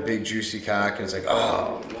not have a big juicy cock, and it's like,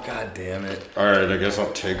 oh, god damn it. All right, I guess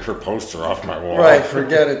I'll take her poster off my wall. Right,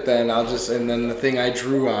 forget it then. And then the thing I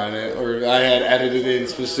drew on it, or I had edited in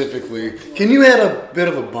specifically. Can you add a bit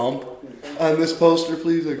of a bump on this poster,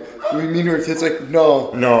 please? Like, do you mean her tits? Like,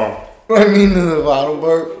 no. No. I mean the bottom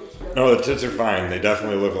part. No, the tits are fine. They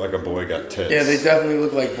definitely look like a boy got tits. Yeah, they definitely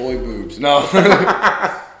look like boy boobs. No.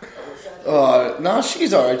 No,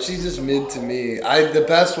 she's alright. She's just mid to me. The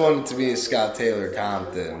best one to me is Scott Taylor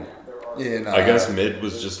Compton. I guess mid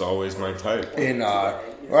was just always my type.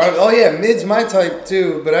 Oh yeah, mid's my type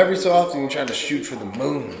too. But every so often you try to shoot for the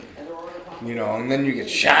moon, and then you get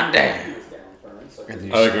shot down. I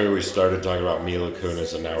like when we started talking about Mila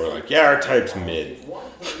Kunis, and now we're like, yeah, our type's mid.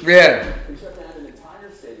 Yeah.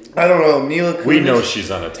 I don't know, Mila Kunis. We know she's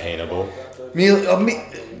unattainable.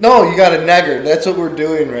 No, you got a negger. That's what we're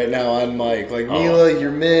doing right now on mic. Like, Mila,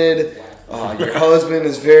 you're mid. Your husband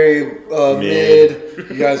is very mid.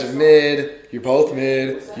 You guys are mid. You're both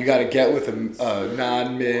mid. You got to get with a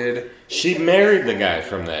non-mid. She married the guy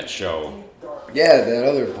from that show. Yeah, that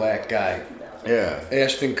other black guy. Yeah.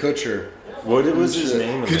 Ashton Kutcher. What was his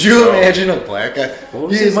name? Could you imagine a black guy? What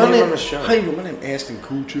was his name on the show? Hi, my name is Ashton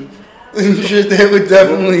Kutcher. Shit, that would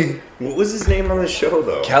definitely. What was his name on the show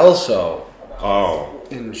though? Kelso. Oh.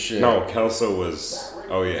 And shit. No, Kelso was.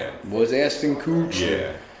 Oh yeah. Was Ashton Kutcher.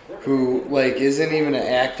 Yeah. Who isn't even an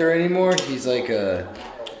actor anymore? He's like he's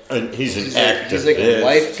an activist. He's like a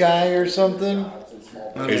wife guy or something.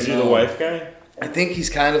 Is he the wife guy? I think he's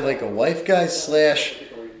kind of like a wife guy /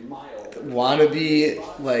 wannabe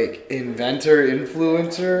like inventor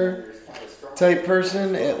influencer type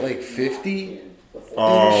person at like 50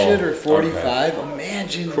 and shit or 45. Okay.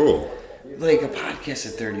 Imagine like a podcast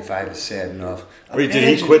at 35 is sad enough. Wait, did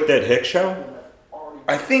he quit that Hick show?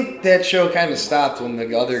 I think that show kind of stopped when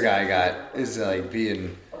the other guy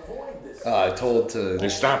being told to. They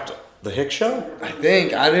stopped the Hick show? I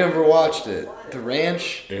think I never watched it. The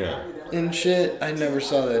Ranch. Yeah. And shit. I never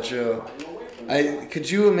saw that show. Could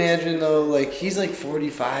you imagine though? Like he's like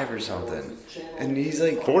 45 or something, and he's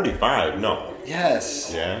like 45. No.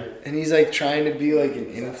 Yes. Yeah. And he's like trying to be like an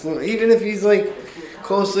influencer, even if he's like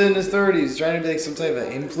close to in his 30s, trying to be like some type of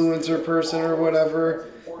influencer person or whatever.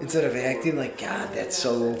 Instead of acting like, God, that's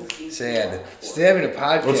so sad. Just having a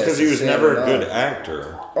podcast. Well, it's because he was never a good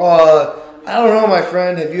actor. I don't know, my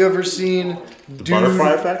friend. Have you ever seen The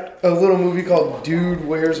Butterfly Effect? A little movie called Dude,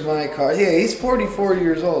 Where's My Car? Yeah, he's 44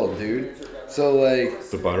 years old, dude. So, like...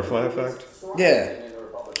 The Butterfly Effect? Yeah.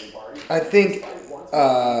 I think...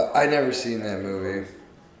 I never seen that movie.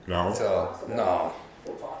 No? So, no.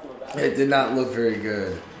 It did not look very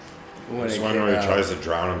good. This one where he tries to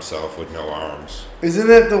drown himself with no arms. Isn't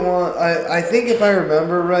that the one? I think if I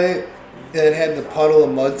remember right, it had the Puddle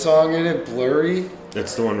of Mud song in it, Blurry.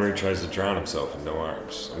 That's the one where he tries to drown himself with no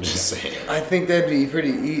arms. I'm just saying. I think that'd be pretty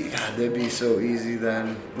easy. God, that'd be so easy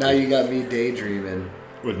then. Now you got me daydreaming.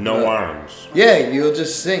 With no arms. Yeah, you'll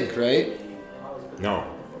just sink, right? No.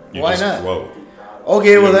 You Why just not? float.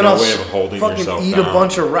 Okay, well then no I'll way of holding fucking yourself eat down. a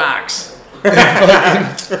bunch of rocks.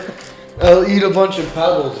 I'll eat a bunch of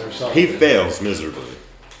pebbles or something. He fails miserably.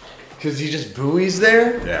 Because he just buoys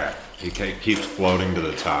there? Yeah. He keeps floating to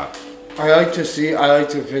the top. I like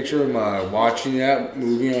to picture him watching that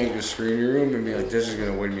movie on like the screening room and be like, this is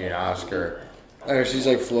going to win me an Oscar. And she's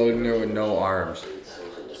like floating there with no arms.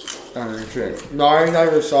 No, I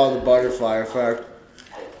never saw The Butterfly Effect.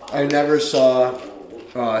 I never saw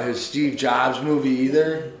his Steve Jobs movie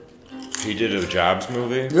either. He did a Jobs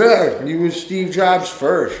movie? Yeah, he was Steve Jobs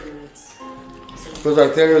first. Because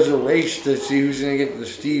like there was a race to see who's going to get the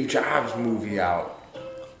Steve Jobs movie out.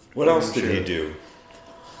 What else did he do?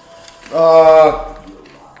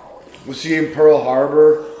 Was he in Pearl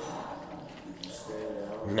Harbor?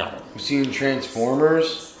 No. Was he in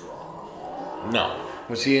Transformers? No.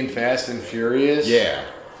 Was he in Fast and Furious? Yeah.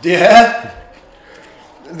 Yeah?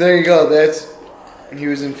 There you go. He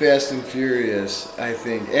was in Fast and Furious, I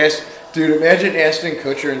think. Dude, imagine Ashton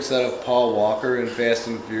Kutcher instead of Paul Walker in Fast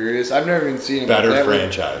and Furious. I've never even seen him. Better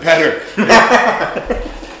franchise. Better.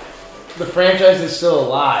 The franchise is still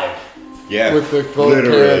alive. Yeah. With the both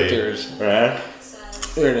characters. Right?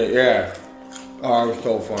 Yeah. Oh, it was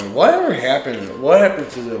so funny. Whatever happened? What happened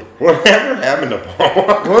to the... Whatever happened to Paul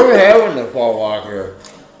Walker? Whatever happened to Paul Walker?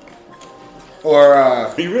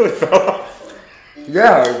 Or, He really fell off.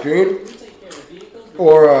 yeah, dude.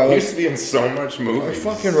 Or, He used to be in so much movies.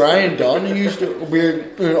 fucking Ryan Dunn, he used to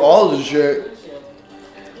be in all this shit.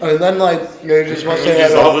 And then, like, they just must have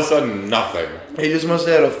had all of a sudden, nothing. he just must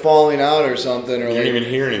have had a falling out or something. Or You like, don't even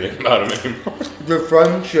hear anything about him anymore. their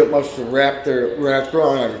friendship must have wrapped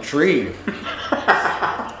around a tree.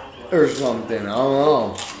 Or something. I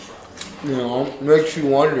don't know. You know, makes you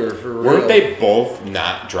wonder for real. Weren't they both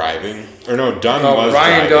not driving? Or no, Dunn No, was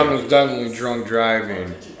Ryan driving. Dunn was definitely drunk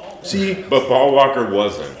driving. See, But Paul Walker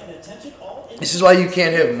wasn't. this is why you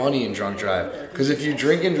can't have money in drunk drive. Because if you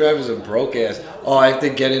drink and drive as a broke ass, I have to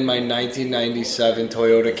get in my 1997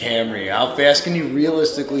 Toyota Camry. How fast can you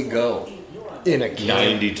realistically go in a Camry?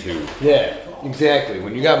 92. Yeah, exactly.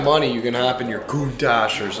 When you got money, you can hop in your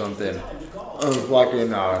Countach or something.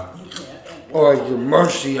 Or your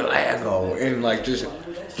Murcielago and like just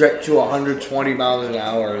get to 120 miles an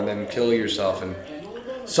hour and then kill yourself. And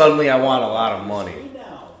suddenly I want a lot of money.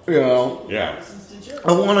 You know? Yeah.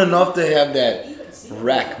 I want enough to have that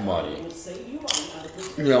wreck money.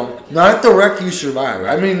 You know, not the wreck you survive.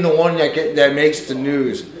 I mean the one that makes the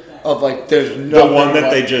news of like there's nothing. The one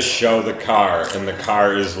that they just show the car, and the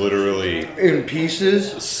car is literally in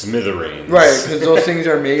pieces. smithereens. Right, because those things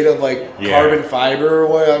are made of like Yeah. carbon fiber or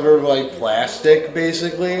whatever, like plastic,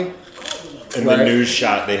 basically. In the news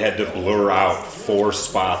shot, they had to blur out 4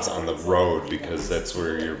 spots on the road because that's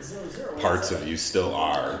where your parts of you still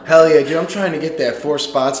are. Hell yeah, dude! I'm trying to get that 4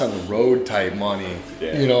 spots on the road type money.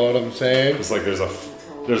 Yeah. You know what I'm saying? It's like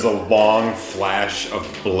there's a long flash of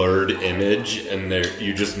blurred image, and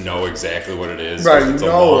you just know exactly what it is. Right, It's you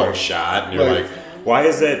a know long it. shot, and you're Right. like, why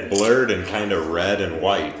is that blurred and kind of red and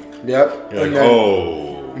white? Yep. You're And like, then,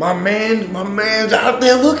 oh. my man's out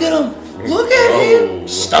there. Look at him. Look at Oh. him.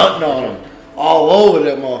 Stunting on him. All over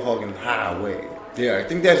that motherfucking highway. Yeah, I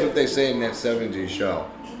think that's what they say in that 70s show.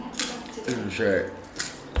 And shit.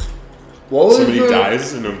 What was Somebody the-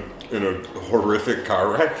 dies in a horrific car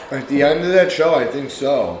wreck? At the end of that show, I think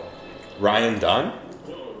so. Ryan Dunn?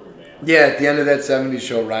 Yeah, at the end of that 70s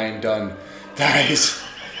show, Ryan Dunn dies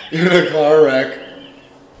in a car wreck.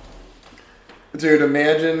 Dude,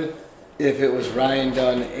 imagine if it was Ryan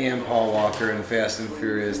Dunn and Paul Walker in Fast and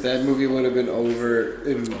Furious. That movie would have been over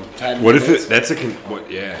in 10 What if minutes. it? That's a. What?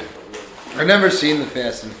 Yeah. I've never seen the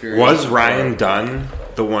Fast and Furious. Was Ryan Dunn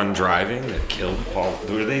the one driving that killed Paul?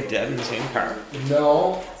 Were they dead in the same car?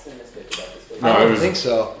 No. No, I it don't was- think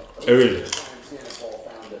so. It was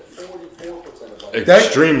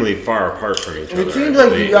extremely far apart from each other. It seems I like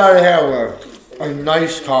believe. you gotta have a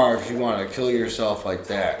nice car if you want to kill yourself like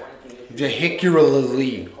that.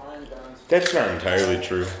 Vehicularly. That's not entirely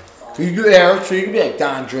true. You could have, so you could be like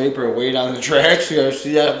Don Draper, way down the tracks. You ever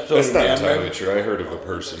see that episode That's of not Mad entirely Men? true. I heard of a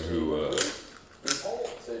person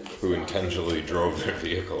who intentionally drove their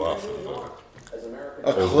vehicle off of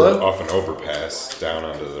A clip? off an overpass down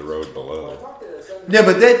onto the road below. Yeah,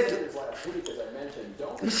 but that.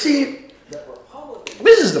 See,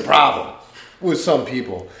 this is the problem with some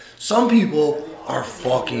people. Some people are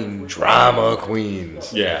fucking drama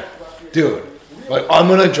queens. Yeah. Dude, like, I'm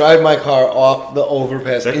gonna drive my car off the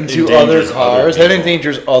overpass That into other endangers cars. other That people.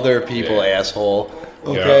 endangers other people, Yeah. asshole.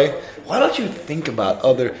 Okay? Why don't you think about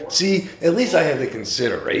other... See, at least I have the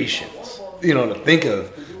considerations, you know, to think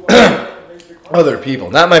of other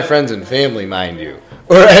people. Not my friends and family, mind you.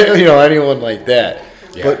 Or, you know, anyone like that.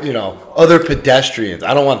 Yeah. But, you know, other pedestrians.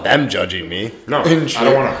 I don't want them judging me. No, And I shit.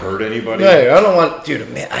 don't want to hurt anybody. Hey, I don't want... Dude,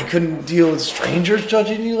 man, I couldn't deal with strangers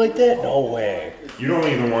judging you like that? No way. You don't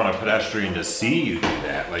even want a pedestrian to see you do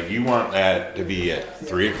that. Like, you want that to be at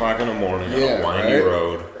 3 o'clock in the morning on a windy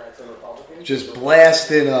road. Just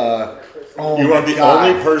blasting you want the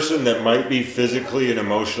only person that might be physically and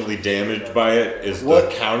emotionally damaged by it is the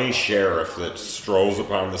county sheriff that strolls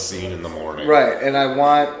upon the scene in the morning. Right, and I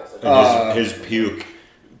want... And his puke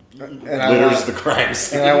litters the crime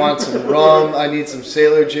scene. And I want some rum. I need some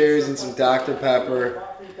Sailor Jerry's and some Dr. Pepper,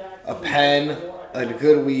 a pen, a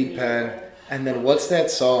good weed pen, and then what's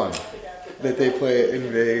that song that they play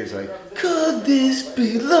in Vegas? Like, could this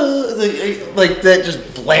be love? Like that,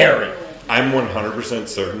 just blaring. I'm 100%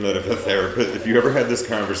 certain that if you ever had this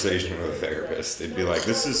conversation with a therapist, they'd be like,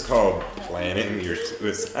 "This is called planning your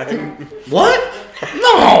suicide." What?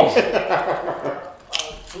 No.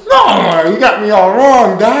 No, you got me all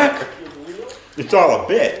wrong, Doc. It's all a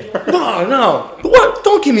bit. No. What?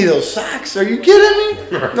 Don't give me those socks. Are you kidding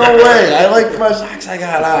me? No way. I like my socks I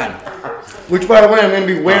got on. Which, by the way, I'm going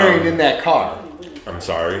to be wearing in that car. I'm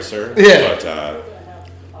sorry, sir. Yeah. But,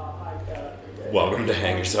 welcome to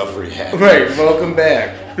Hang Yourself Rehab. Right, welcome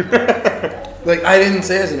back. Like, I didn't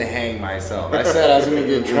say I was going to hang myself. I said I was going to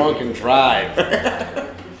get drunk and drive.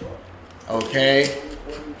 Okay?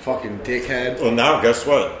 Fucking dickhead. Well, now, guess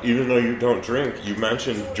what? Even though you don't drink, you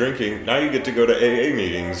mentioned drinking, now you get to go to AA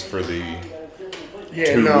meetings for the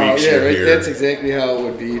 2 weeks you're here. That's exactly how it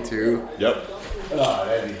would be, too. Yep. Oh,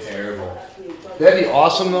 that'd be terrible. That'd be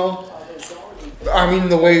awesome, though. I mean,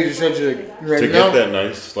 the way you said to get that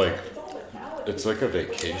nice, like, it's like a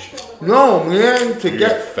vacation. No, man, to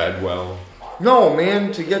get fed well. No,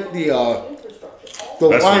 man, to get the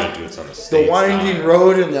winding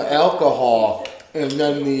road and the alcohol, and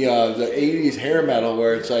then the 80s hair metal,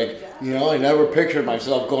 where it's like, you know, I never pictured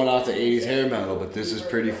myself going out to 80s hair metal, but this is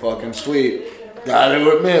pretty fucking sweet.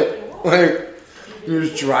 Gotta admit, like, you're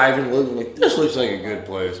just driving, looking like, this looks like a good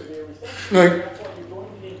place. Like,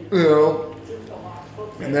 you know,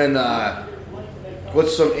 and then,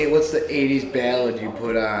 what's the 80s ballad you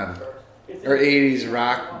put on? Or 80s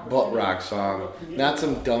butt rock song. Not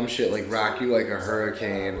some dumb shit like Rock You Like a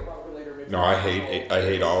Hurricane. No, I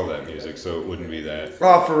hate all of that music, so it wouldn't be that.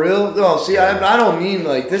 Oh, for real? No, see, I don't mean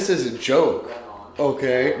like, this is a joke.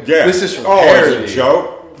 Okay? Yeah. This is from parody. As a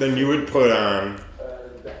joke? Then you would put on...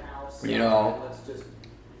 You know...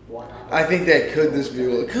 I think that could this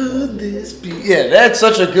be... Yeah, that's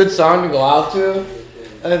such a good song to go out to.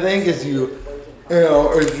 I think as you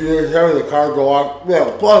know, if you have the car go off...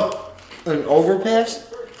 Yeah, plus an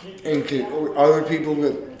overpass, and other people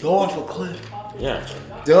go off a cliff. Yeah.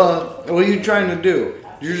 Duh. What are you trying to do?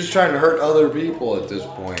 You're just trying to hurt other people at this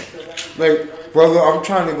point. Like, brother, I'm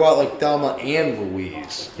trying to go out like Thelma and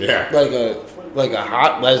Louise. Yeah. Like a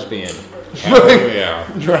hot lesbian. Oh, yeah.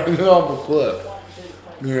 Driving off a cliff.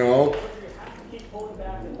 You know?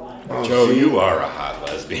 Oh, Joe, you are a hot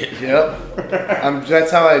lesbian. Yep.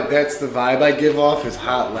 That's the vibe I give off is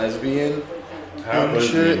hot lesbian. Hot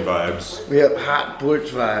lesbian vibes. Yep, hot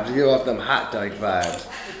butch vibes. You give off them hot dyke vibes.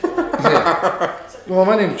 Yeah. Well,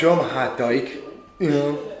 my name's Joe, I'm a hot dyke. You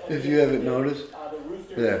know, if you haven't noticed.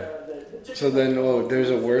 Yeah. So then,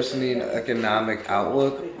 there's a worsening economic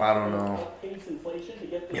outlook. I don't know.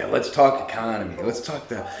 Yeah, let's talk economy. Let's talk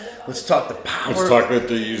the power. Let's talk about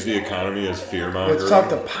they use the economy as fear mongering. Let's talk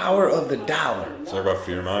the power of the dollar. Let's talk about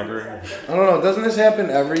fear mongering. I don't know. Doesn't this happen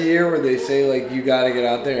every year where they say like you got to get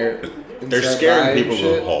out there? They're scaring people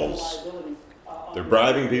with holes. They're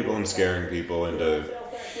bribing people and scaring people into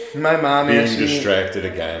being distracted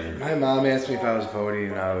again. My mom asked me if I was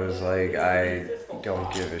voting, and I was like, I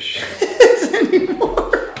don't give a shit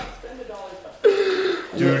anymore.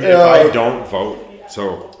 Dude, if I don't vote,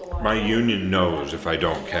 so my union knows if I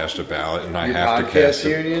don't cast a ballot, and I have to cast a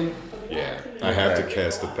union. Yeah, I have to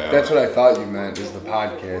cast a ballot. That's what I thought you meant, is the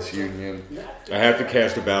podcast union. I have to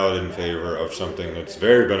cast a ballot in favor of something that's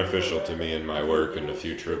very beneficial to me in my work and the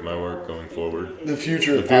future of my work going forward. The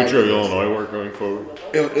future of Illinois work going forward.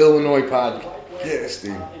 Illinois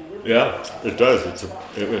podcasting. Yeah, it does.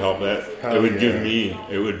 It would help that.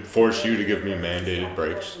 It would force you to give me mandated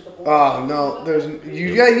breaks. Oh no,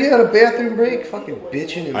 you had a bathroom break, fucking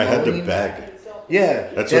bitching and moaning. I had to beg. Yeah,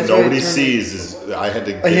 that's what nobody sees. Is I had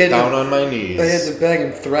to get down on my knees. I had to beg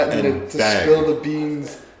and threaten to spill the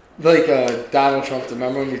beans, like Donald Trump.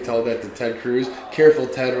 Remember when you told that to Ted Cruz? Careful,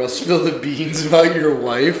 Ted, or I'll spill the beans about your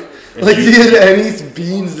wife. Like he had any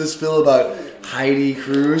beans to spill about Heidi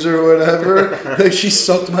Cruz or whatever. Like she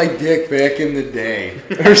sucked my dick back in the day,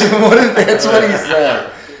 or something. That's what he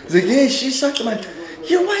said. He's like, yeah, she sucked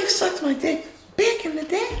your wife sucked my dick back in the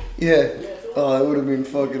day. Yeah. Oh, that would have been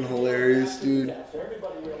fucking hilarious, dude.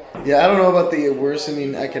 Yeah, I don't know about the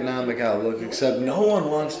worsening economic outlook, except no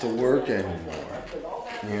one wants to work anymore.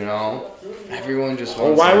 You know, everyone just Well,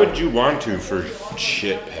 wants. why to, would you want to for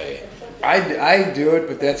shit pay? I do it,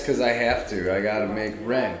 but that's because I have to. I gotta make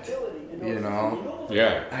rent. You know,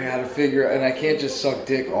 Yeah. I gotta figure, and I can't just suck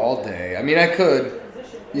dick all day. I mean, I could.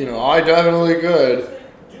 You know, I definitely could.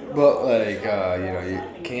 But like, you know, you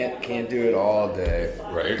can't do it all day.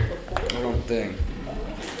 Right? I don't think.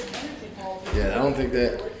 Yeah, I don't think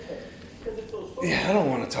that. Yeah, I don't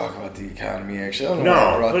want to talk about the economy. Actually, I don't know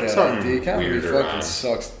why I brought put that up. something The economy weirder fucking on.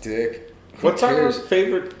 sucks dick. Who What's our cares?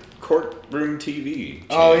 favorite courtroom TV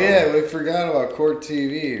Oh channel? yeah, we forgot about Court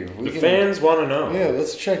TV. The fans want to know. Yeah,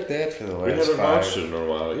 let's check that for the We last haven't watched five. it in a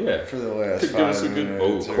while. Yeah. For the last Could 5 give us a good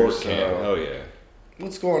minutes or court so. cam. Hell yeah.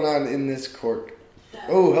 What's going on in this court?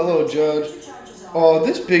 Oh, hello, Judge. Oh,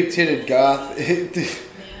 this big-titted goth.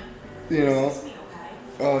 You know.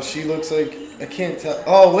 Oh, she looks like... I can't tell.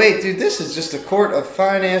 Oh, wait, dude, this is just a court of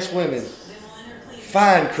fine-ass women.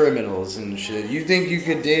 Fine criminals and shit. You think you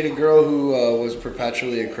could date a girl who was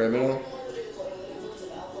perpetually a criminal?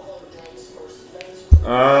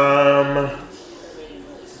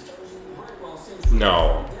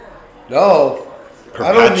 No. No.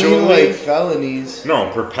 I don't mean, Perpetually? like, felonies.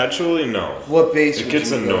 No, perpetually no. What base It would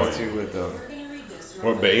gets you annoying. go to with them?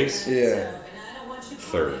 What base? Yeah.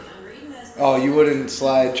 Third. Oh, you wouldn't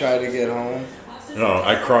try to get home? No,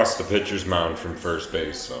 I crossed the pitcher's mound from first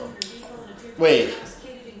base, so Wait.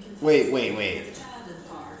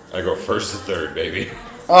 I go first to third, baby.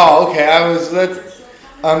 Oh, okay.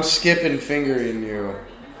 I'm skipping fingering you.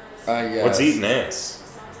 I guess. What's eating ass?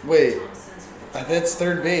 Wait. That's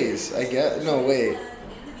third base. I guess. No, wait.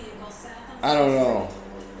 I don't know.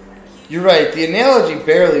 You're right. The analogy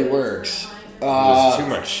barely works. There's too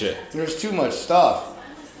much shit. There's too much stuff.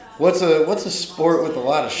 What's a sport with a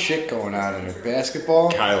lot of shit going on in it?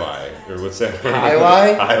 Basketball? Kylie, or what's that?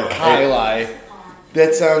 Kylie? Kylie. Kylie.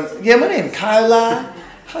 That sounds... Yeah, my name Kylie.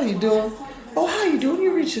 How you doing? Oh, how you doing?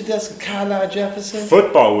 You reached the desk of Kylie Jefferson?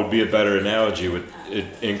 Football would be a better analogy with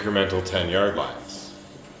incremental 10-yard lines.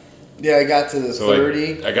 Yeah, I got to the So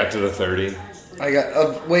 30. I got to the 30. I got...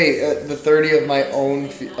 the 30 of my own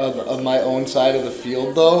of my own side of the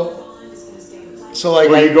field, though. So, like...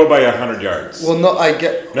 Well, you go by 100 yards. Well, no, I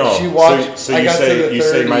get... No, She walked... so I you got to the 30,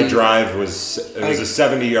 say my drive was a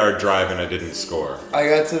 70-yard drive and I didn't score. I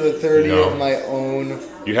got to the 30 No. of my own...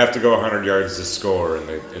 You have to go 100 yards to score in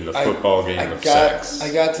the football game of sex.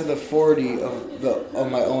 I got to the 40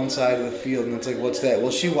 of my own side of the field, and it's like, what's that?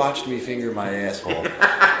 Well, she watched me finger my asshole.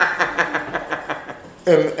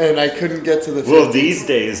 and I couldn't get to the 50. Well, these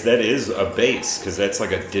days, that is a base, because that's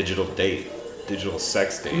like a digital date. Digital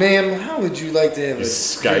sex date. Ma'am, how would you like to have You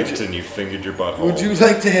Skyped and you fingered your butthole. Would you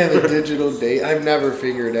like to have a digital date? I've never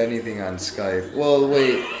fingered anything on Skype. Well,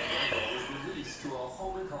 wait.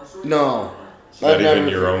 No. Not even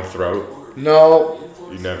your own throat? No.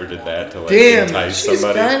 You never did that to like Damn, entice she's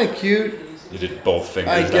somebody? kind of cute. You did both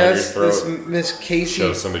fingers I down guess your this throat? Miss Casey...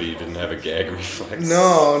 Show somebody you didn't have a gag reflex?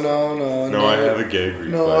 No, No, I have a gag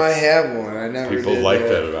reflex. No, I have one. I never People did like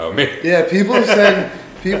that about me. Yeah, people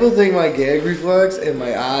think my gag reflex and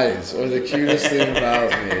my eyes are the cutest thing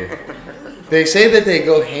about me. They say that they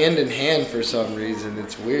go hand in hand for some reason.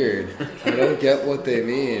 It's weird. I don't get what they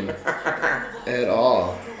mean at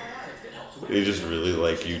all. They just really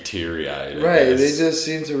like you teary-eyed. I Right, guess. they just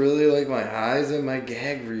seem to really like my eyes and my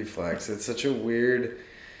gag reflex. It's such a weird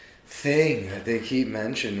thing that they keep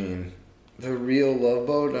mentioning. The real Love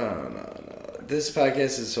Boat? No. This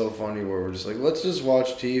podcast is so funny where we're just like, let's just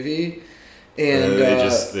watch TV. And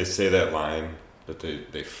they say that line, but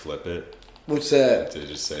they flip it. What's that? They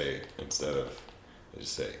just say, they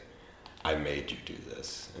just say, I made you do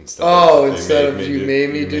this. Instead of you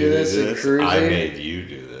made me do this in Cruising? I made you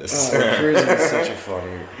do this. Oh, Cruising is such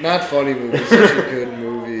a not funny movie, such a good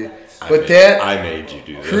movie. I made you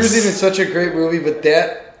do this. Cruising is such a great movie, but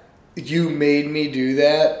that you made me do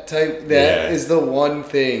that type, is the one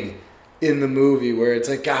thing in the movie where it's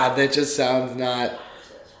like, God, that just sounds not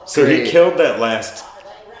So great. he killed the last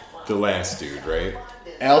dude, right?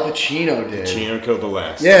 Al Pacino did. Pacino killed the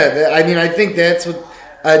last. Yeah, I think that's what.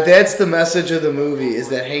 That's the message of the movie: is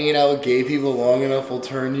that hanging out with gay people long enough will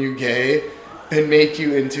turn you gay and make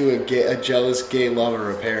you into a jealous gay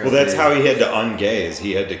lover. Apparently, Well, that's how he had to ungay. Is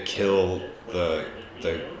he had to kill the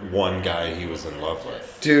one guy he was in love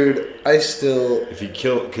with. Dude, if he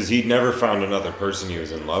killed, because he never found another person he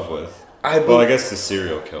was in love with. I guess the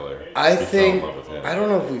serial killer. I fell think in love with him. I don't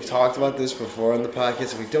know if we've talked about this before on the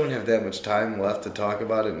podcast, and we don't have that much time left to talk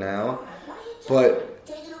about it now, but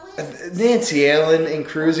Nancy Allen in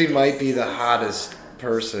Cruising might be the hottest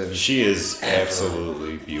person. She is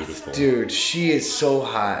absolutely beautiful. Dude, she is so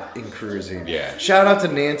hot in Cruising. Yeah. Shout out to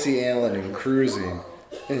Nancy Allen in Cruising.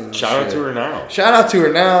 and Shout out shit. to her now. Shout out to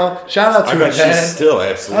her now. Shout out to I her bet then. she's still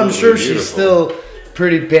absolutely I'm sure beautiful. she's still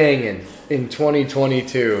pretty banging in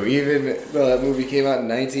 2022. Even though that movie came out in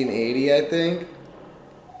 1980, I think.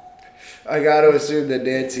 I got to assume that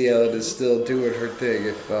Nancy Allen is still doing her thing.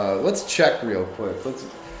 If let's check real quick.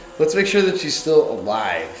 Let's make sure that she's still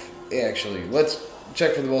alive. Actually, let's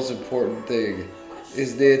check for the most important thing.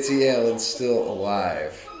 Is Nancy Allen still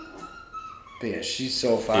alive? But yeah, she's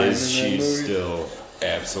so fine Is in that she movie. still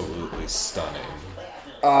absolutely stunning?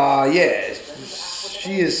 Yeah,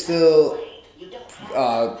 she is still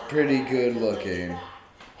pretty good looking.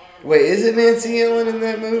 Wait, is it Nancy Allen in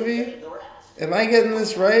that movie? Am I getting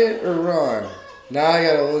this right or wrong? Now I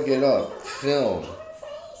gotta look it up. Film.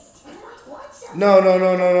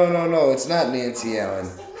 No. It's not Nancy Allen.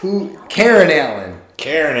 Who? Karen Allen.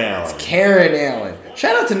 Karen Allen. Karen Allen.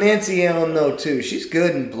 Shout out to Nancy Allen though too. She's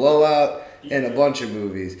good in Blowout and a bunch of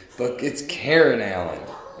movies, but it's Karen Allen.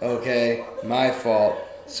 Okay, my fault.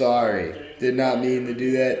 Sorry, did not mean to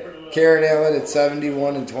do that. Karen Allen at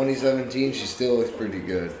 71 in 2017. She still looks pretty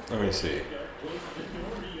good. Let me see.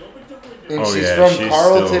 And Oh, she's yeah, from she's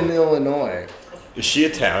Carleton, still- Illinois. Is she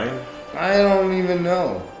Italian? I don't even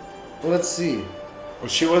know. Let's see. Well,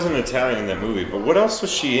 she wasn't Italian in that movie, but what else was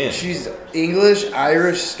she in? She's English,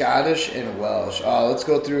 Irish, Scottish, and Welsh. Let's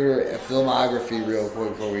go through her filmography real quick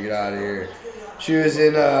before we get out of here. She was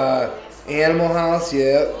in Animal House,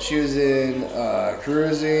 yeah. She was in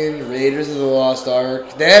Cruising, Raiders of the Lost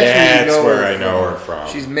Ark. That's where I know her from.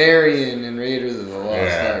 She's Marion in Raiders of the Lost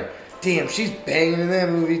Yeah. Ark. Damn, she's banging in that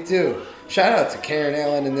movie too. Shout out to Karen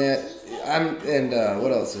Allen in that.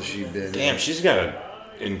 What else has she been? Damn, she's got an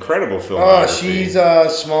incredible Oh, filmography. she's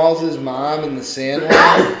Smalls' mom in The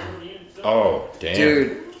Sandlot. Oh, damn.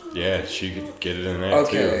 Dude. Yeah, she could get it in that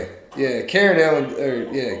Okay. Yeah, Karen Allen.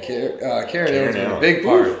 Karen Allen's been a Allen. big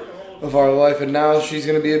part of our life, and now she's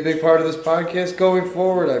going to be a big part of this podcast going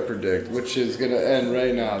forward. I predict, which is going to end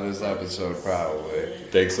right now. This episode probably.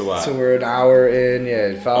 Thanks a lot. So we're an hour in.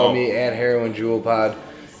 Yeah, follow Oh. me at Heroin Jewel Pod.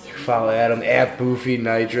 You can follow Adam at Boofy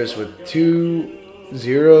Nitrous with 2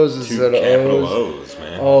 zeros Two instead of capital O's. O's,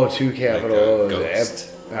 man. Oh, 2 capital Like a O's. ghost.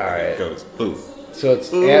 All right. Goes boo. So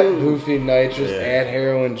it's Ooh. at Boofy Nitrous, Yeah. at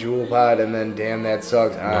Heroin Jewel Pod, and then Damn That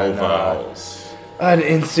Sucks No on, vowels. on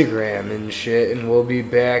Instagram and shit. And we'll be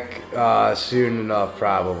back soon enough,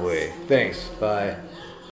 probably. Thanks. Bye.